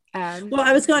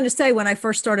 I was going to say, when I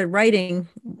first started writing,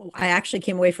 I actually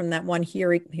came away from that one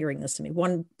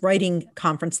one writing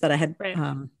conference that I had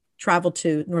traveled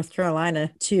to North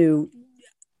Carolina to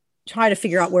try to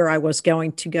figure out where I was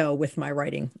going to go with my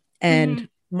writing. And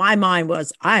my mind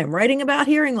was, I am writing about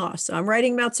hearing loss. I'm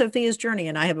writing about Sophia's journey.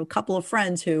 And I have a couple of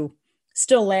friends who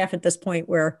still laugh at this point,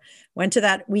 where went to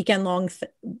that weekend long,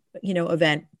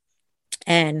 event,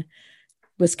 and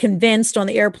was convinced on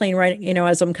the airplane, writing,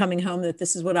 as I'm coming home, that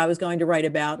this is what I was going to write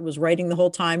about. Was writing the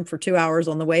whole time for 2 hours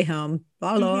on the way home,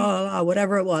 blah, blah, blah,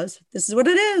 whatever it was. This is what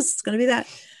it is. It's going to be that.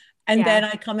 And then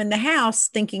I come in the house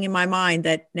thinking in my mind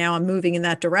that now I'm moving in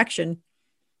that direction.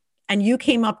 And you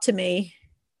came up to me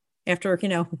after,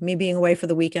 me being away for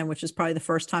the weekend, which is probably the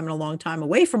first time in a long time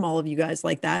away from all of you guys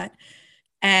like that.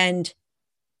 And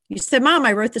you said, Mom,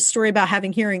 I wrote this story about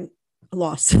having hearing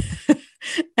loss.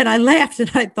 And I laughed,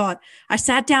 and I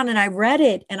sat down and I read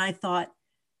it, and I thought,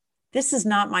 this is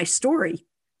not my story.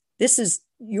 This is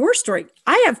your story.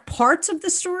 I have parts of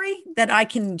the story that I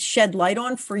can shed light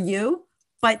on for you,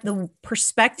 but the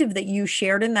perspective that you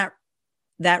shared in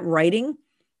that writing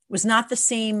was not the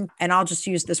same. And I'll just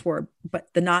use this word, but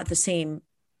not the same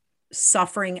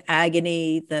suffering,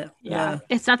 agony,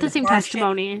 it's not the same hardship.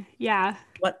 Testimony. Yeah.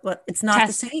 What it's not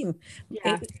the same.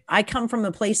 Yeah. I come from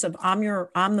a place of, I'm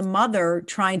the mother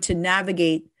trying to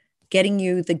navigate getting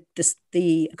you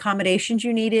the accommodations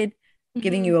you needed,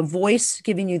 giving you a voice,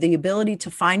 giving you the ability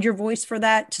to find your voice for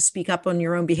that, to speak up on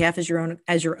your own behalf as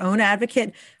your own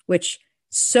advocate, which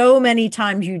so many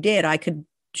times you did. I could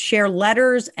share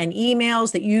letters and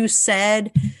emails that you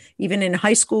said, even in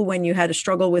high school, when you had a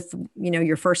struggle with,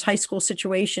 your first high school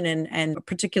situation, and a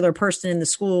particular person in the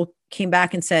school came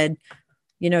back and said,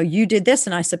 you did this.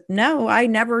 And I said, no, I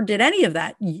never did any of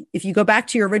that. If you go back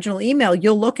to your original email,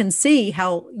 you'll look and see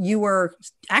how you were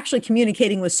actually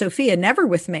communicating with Sophia, never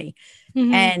with me.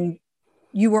 And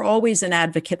you were always an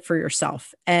advocate for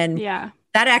yourself. And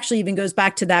that actually even goes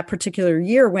back to that particular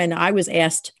year when I was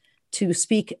asked to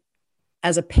speak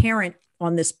as a parent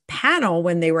on this panel,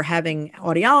 when they were having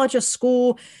audiologists,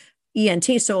 school,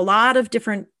 ENT. So a lot of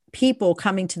different people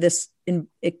coming to this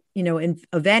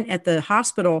event at the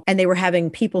hospital, and they were having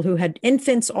people who had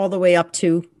infants all the way up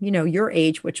to, your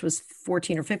age, which was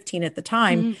 14 or 15 at the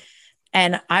time.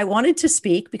 And I wanted to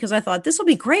speak because I thought this will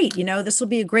be great. This will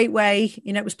be a great way.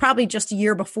 It was probably just a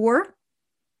year before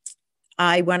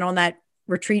I went on that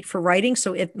retreat for writing.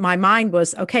 So my mind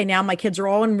was, okay, now my kids are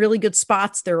all in really good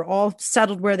spots. They're all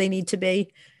settled where they need to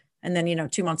be. And then,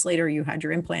 2 months later, you had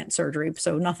your implant surgery.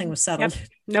 So nothing was settled. Yep.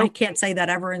 Nope. I can't say that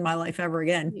ever in my life ever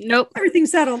again. Nope.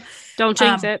 Everything's settled. Don't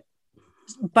jinx it.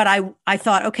 But I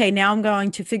thought, okay, now I'm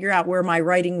going to figure out where my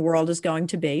writing world is going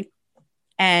to be.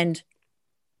 And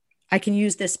I can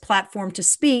use this platform to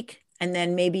speak, and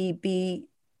then maybe be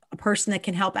a person that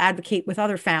can help advocate with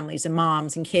other families and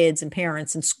moms and kids and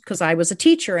parents. And because I was a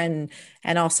teacher and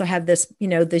also have this,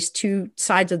 these two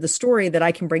sides of the story that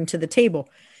I can bring to the table.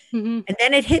 Mm-hmm. And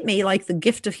then it hit me like the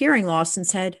gift of hearing loss and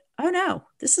said, oh no,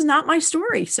 this is not my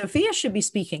story. Sophia should be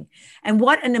speaking. And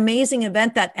what an amazing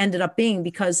event that ended up being,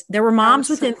 because there were moms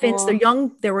with infants, they're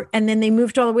young, and then they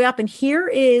moved all the way up. And here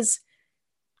is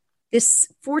this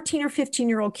 14 or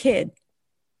 15-year-old kid,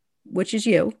 which is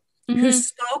you, who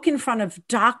spoke in front of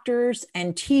doctors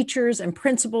and teachers and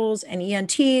principals and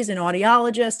ENTs and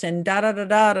audiologists and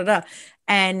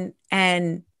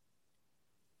And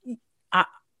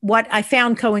what I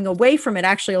found going away from it,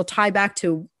 actually, will tie back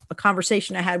to a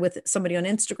conversation I had with somebody on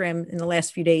Instagram in the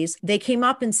last few days. They came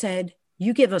up and said,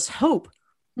 you give us hope.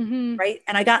 Right.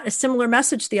 And I got a similar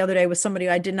message the other day with somebody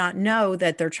I did not know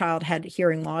that their child had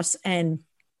hearing loss. And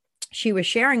she was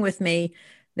sharing with me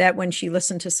that when she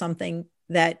listened to something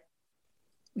that,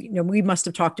 we must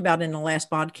have talked about in the last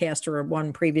podcast or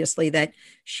one previously, that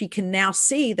she can now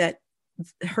see that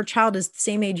her child is the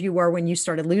same age you were when you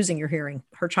started losing your hearing.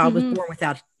 Her child was born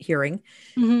without hearing,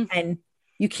 and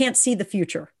you can't see the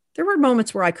future. There were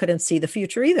moments where I couldn't see the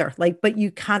future either. But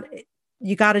you got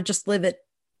to just live it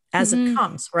as it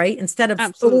comes, right? Instead of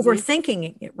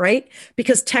overthinking it, right?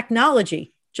 Because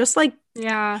technology, just like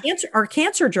our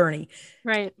cancer journey,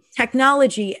 right?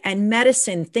 Technology and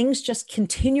medicine, things just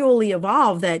continually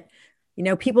evolve that,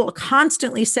 people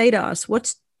constantly say to us,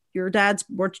 what's your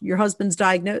husband's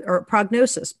diagnosis or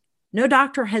prognosis? No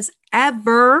doctor has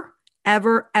ever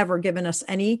given us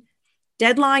any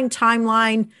deadline,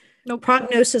 timeline,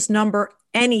 prognosis number,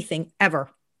 anything ever.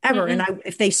 And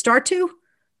if they start to,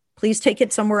 please take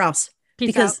it somewhere else.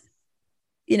 Because,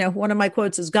 one of my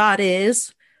quotes is, God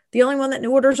is the only one that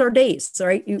orders our days,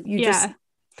 right? We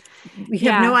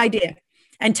have no idea.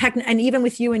 And even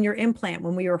with you and your implant,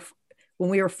 when we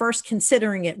were first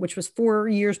considering it, which was 4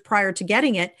 years prior to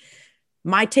getting it,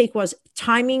 my take was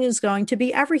timing is going to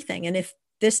be everything. And if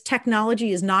this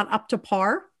technology is not up to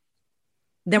par,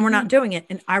 then we're not doing it.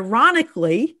 And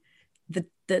ironically,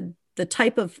 the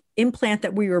type of implant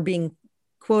that we were being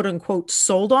quote unquote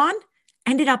sold on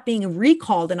ended up being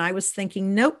recalled. And I was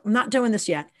thinking, nope, I'm not doing this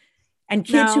yet. And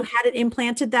kids who had it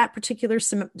implanted that particular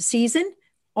season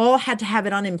all had to have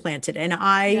it unimplanted. And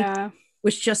I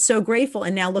was just so grateful.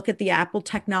 And now look at the Apple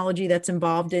technology that's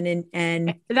involved in it.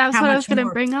 And that's what I was going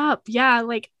to bring up. Yeah.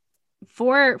 Like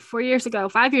 4 years ago,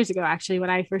 5 years ago, actually,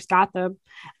 when I first got them,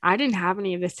 I didn't have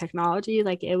any of this technology.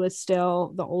 Like it was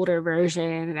still the older version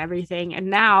and everything. And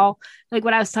now, like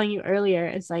what I was telling you earlier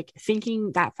is like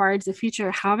thinking that far into the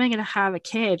future, how am I going to have a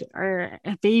kid or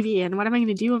a baby? And what am I going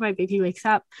to do when my baby wakes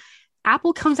up?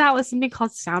 Apple comes out with something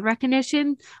called sound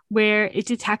recognition, where it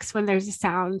detects when there's a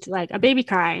sound like a baby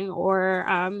crying or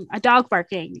a dog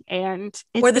barking, and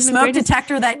or the smoke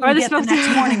detector that you get the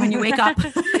next morning when you wake up.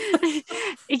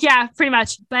 Yeah, pretty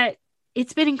much. But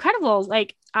it's been incredible.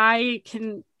 Like I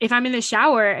can, if I'm in the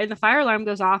shower and the fire alarm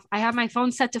goes off, I have my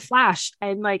phone set to flash,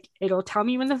 and like it'll tell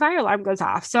me when the fire alarm goes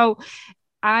off. So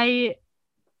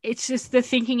it's just the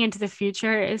thinking into the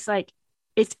future is like,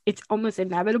 it's almost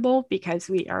inevitable, because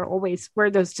we're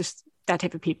those just that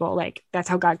type of people. Like that's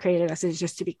how God created us, is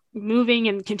just to be moving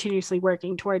and continuously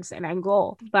working towards an end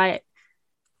goal. But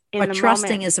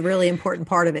trusting is a really important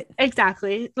part of it.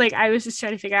 Exactly. Like I was just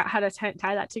trying to figure out how to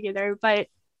tie that together. But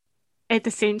at the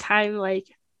same time, like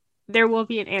there will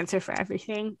be an answer for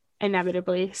everything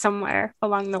inevitably somewhere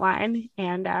along the line.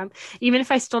 And even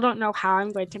if I still don't know how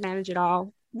I'm going to manage it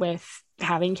all with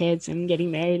having kids and getting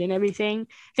married and everything,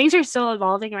 things are still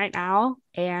evolving right now,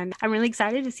 and I'm really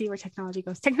excited to see where technology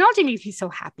goes. Technology makes me so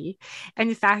happy, and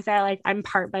the fact that like I'm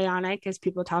part bionic, as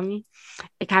people tell me,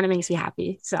 it kind of makes me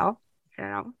happy. So I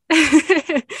don't know.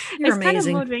 You're it's amazing. Kind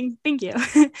of motivating. Thank you.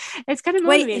 It's kind of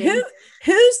motivating. Wait,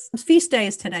 whose feast day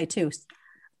is today too?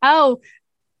 Oh,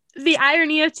 the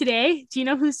irony of today. Do you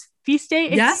know whose feast day?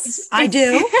 Yes, I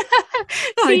do.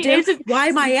 I do. Why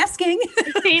am I asking?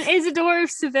 Saint Isidore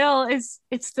of Seville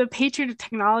it's the patron of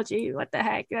technology. What the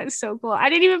heck? That's so cool. I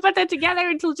didn't even put that together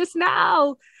until just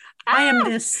now. I am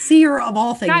the seer of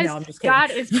all things. Guys, no, I'm just kidding.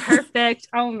 God is perfect.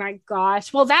 Oh my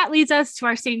gosh. Well, that leads us to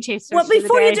our Saint Chaser. Well,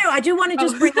 before you do, I do want to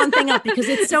just bring one thing up, because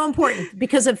it's so important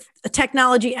because of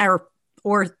technology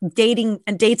or dating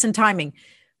and dates and timing.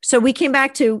 So we came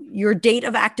back to your date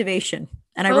of activation,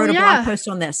 and I wrote a blog post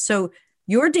on this. So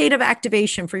your date of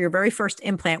activation for your very first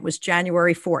implant was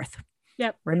January 4th.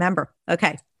 Yep. Remember?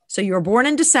 Okay. So you were born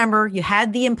in December. You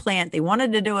had the implant. They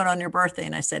wanted to do it on your birthday.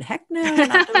 And I said, heck no, you're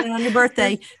not doing it on your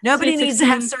birthday. Nobody needs to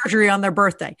have surgery on their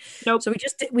birthday. Nope. So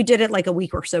we did it like a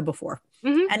week or so before.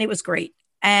 And it was great.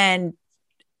 And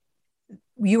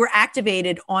you were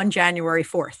activated on January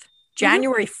 4th.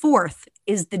 January 4th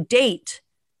is the date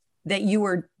that you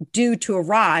were due to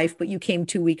arrive, but you came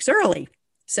 2 weeks early.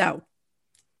 So,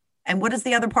 and what is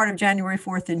the other part of January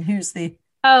 4th and who's the?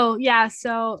 Oh, yeah.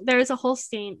 So there's a whole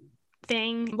saint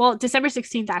thing. Well, December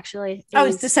 16th, actually.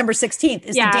 It's December 16th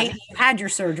is the Yeah. date you had your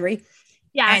surgery.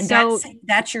 Yeah. And So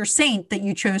that's your saint that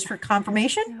you chose for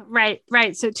confirmation? right.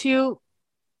 So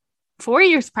 4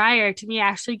 years prior to me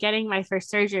actually getting my first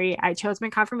surgery, I chose my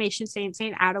confirmation saint,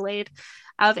 Saint Adelaide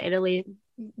of Italy.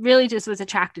 Really just was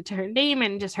attracted to her name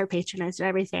and just her patronage and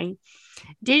everything.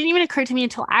 Didn't even occur to me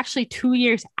until actually 2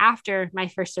 years after my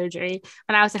first surgery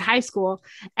when I was in high school.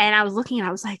 And I was looking and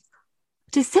I was like,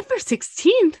 December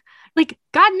 16th? Like,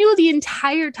 God knew the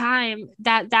entire time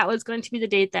that that was going to be the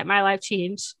date that my life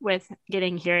changed with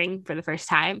getting hearing for the first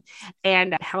time,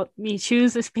 and helped me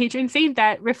choose this patron saint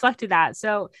that reflected that.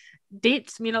 So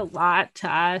dates mean a lot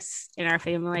to us in our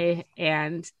family,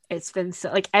 and it's been so,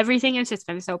 like, everything has just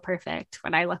been so perfect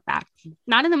when I look back.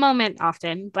 Not in the moment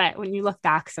often, but when you look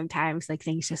back sometimes, like,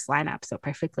 things just line up so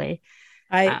perfectly.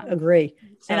 I agree.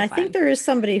 So and I think there is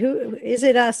somebody who is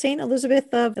it Saint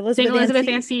Elizabeth of St. Elizabeth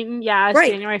Ann Seton. Yeah,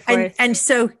 right. January 4th. And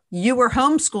so you were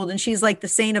homeschooled, and she's like the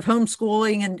saint of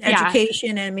homeschooling and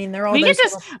education. And I mean, they're all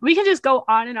we can just go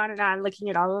on and on and on looking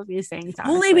at all of these things.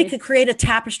 Honestly. Only we could create a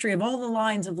tapestry of all the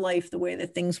lines of life, the way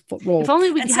that things roll. If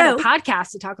only we could have a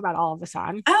podcast to talk about all of this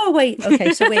on. Oh, wait.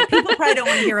 Okay. So wait, people probably don't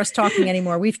want to hear us talking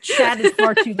anymore. We've chatted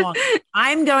far too long.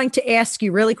 I'm going to ask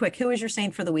you really quick, who is your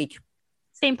saint for the week?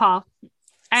 St. Paul.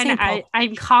 And St. Paul.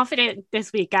 I'm confident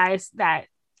this week, guys, that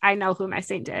I know who my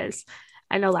saint is.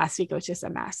 I know last week it was just a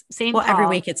mess. St. Paul. Every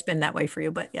week it's been that way for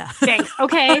you, but yeah. Thanks.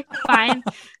 Okay, fine.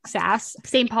 Sass.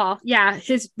 St. Paul. Yeah,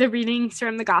 the readings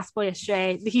from the gospel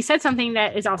yesterday. He said something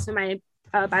that is also my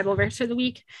Bible verse for the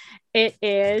week. It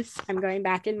is, I'm going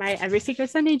back in my Every Sacred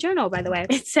Sunday journal, by the way.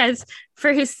 It says,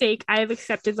 "For his sake, I have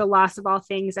accepted the loss of all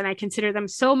things, and I consider them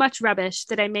so much rubbish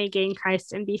that I may gain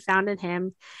Christ and be found in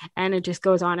him." And it just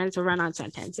goes on, and it's a run-on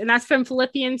sentence. And that's from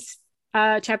Philippians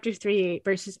chapter 3,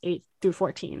 verses 8 through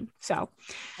 14. So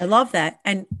I love that.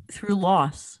 And through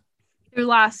loss. Through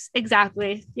loss.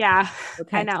 Exactly. Yeah.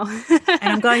 Okay. I know. And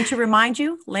I'm going to remind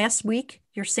you, last week,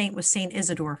 your saint was Saint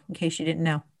Isidore, in case you didn't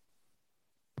know.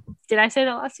 Did I say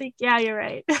that last week? Yeah, you're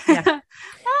right. Yeah.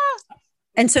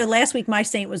 And so last week, my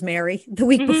saint was Mary. The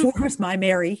week before was my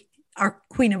Mary, our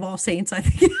Queen of all saints, I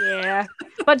think. Yeah.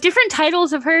 But different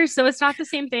titles of hers, so it's not the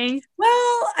same thing.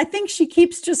 Well, I think she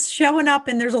keeps just showing up,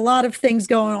 and there's a lot of things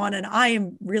going on, and I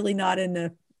am really not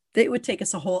it would take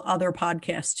us a whole other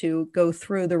podcast to go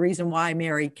through the reason why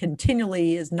Mary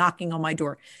continually is knocking on my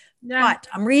door. Yeah. But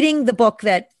I'm reading the book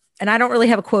that, and I don't really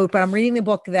have a quote, but I'm reading the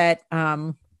book that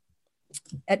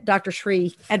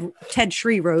Ted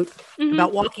Shree wrote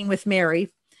about walking with Mary,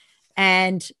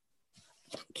 and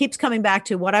keeps coming back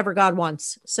to whatever God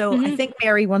wants. So I think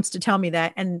Mary wants to tell me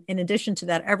that. And in addition to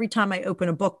that, every time I open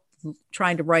a book,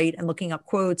 trying to write and looking up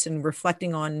quotes and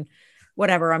reflecting on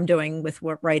whatever I'm doing with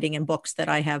writing and books that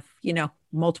I have,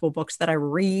 multiple books that I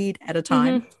read at a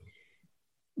time.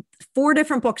 4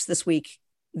 different books this week.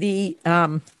 The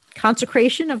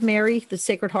Consecration of Mary, the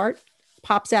Sacred Heart,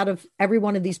 pops out of every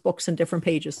one of these books in different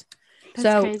pages. That's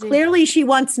so crazy. Clearly she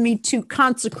wants me to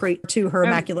consecrate to her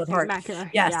Immaculate Heart.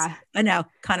 Yes, yeah. I know.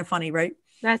 Kind of funny, right?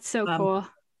 That's so cool.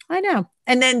 I know.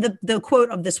 And then the quote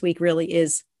of this week really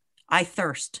is, "I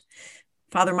thirst."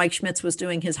 Father Mike Schmitz was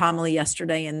doing his homily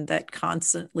yesterday, and that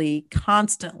constantly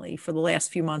for the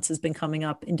last few months has been coming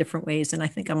up in different ways. And I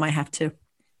think I might have to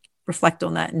reflect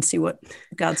on that and see what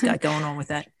God's got going on with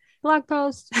that. Blog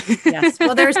post. Yes.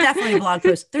 Well, there's definitely a blog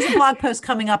post. There's a blog post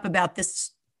coming up about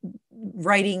this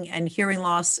writing and hearing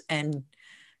loss and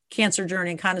cancer journey,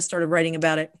 and kind of started writing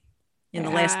about it in the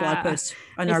last blog post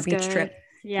on our beach trip.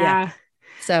 Yeah.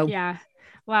 So, yeah.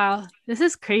 Wow. This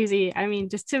is crazy. I mean,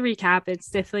 just to recap,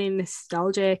 it's definitely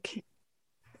nostalgic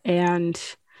and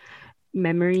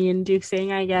memory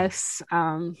inducing, I guess.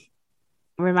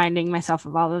 Reminding myself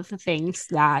of all of the things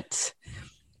that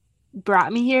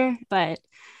brought me here, but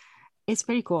it's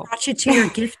pretty cool. Brought you to your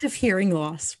gift of hearing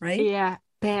loss, right? Yeah.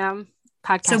 Bam.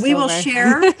 Podcast. So we will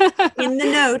share in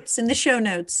the show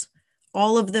notes,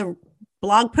 all of the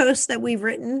blog posts that we've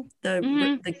written,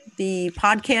 the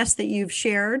podcast that you've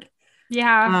shared.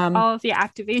 Yeah. All of the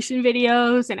activation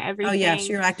videos and everything. Oh yes.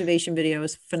 Your activation video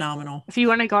is phenomenal. If you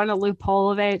want to go on a loophole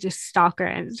of it, just stalk our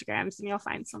Instagrams and you'll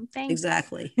find something.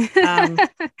 Exactly.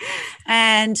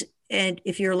 And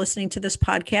if you're listening to this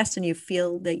podcast and you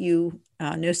feel that you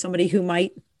know somebody who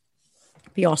might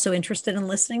be also interested in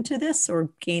listening to this or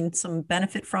gain some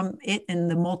benefit from it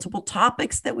and the multiple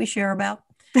topics that we share about,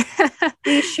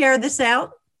 please share this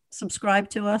out subscribe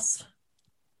to us,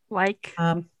 Like,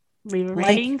 leave a like,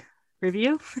 rating,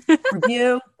 review.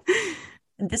 review.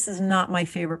 And this is not my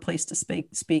favorite place to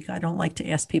speak. I don't like to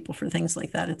ask people for things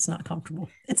like that. It's not comfortable.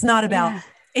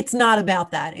 It's not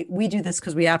about that. We do this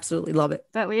because we absolutely love it.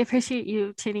 But we appreciate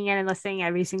you tuning in and listening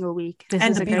every single week. This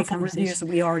and is the a great beautiful conversation. reviews that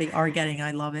we already are getting.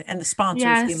 I love it. And the sponsors,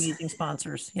 Yes. the amazing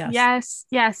sponsors. Yes.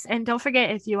 Yes. And don't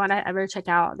forget, if you want to ever check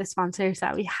out the sponsors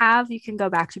that we have, you can go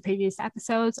back to previous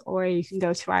episodes, or you can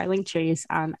go to our link trees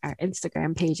on our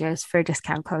Instagram pages for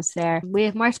discount codes there. We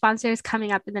have more sponsors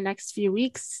coming up in the next few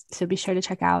weeks, so be sure to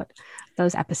check out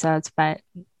those episodes. But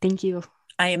thank you.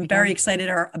 I am very excited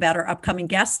about our upcoming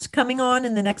guest coming on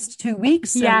in the next 2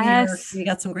 weeks. So Yes. we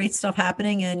got some great stuff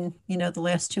happening. And, the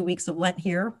last 2 weeks of Lent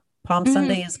here, Palm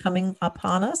Sunday is coming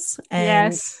upon us.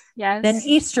 And yes. then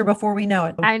Easter before we know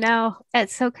it. I know.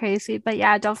 It's so crazy. But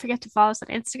yeah, don't forget to follow us on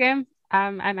Instagram.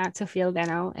 I'm at Sophia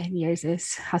Lugano, and yours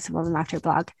is House of Woman Laughter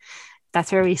blog.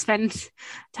 That's where we spend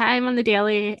time on the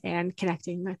daily and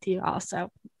connecting with you all. So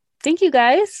thank you,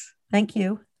 guys. Thank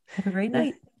you. Have a great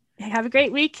night. Have a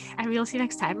great week, and we'll see you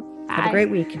next time. Bye. Have a great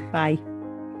week. Bye.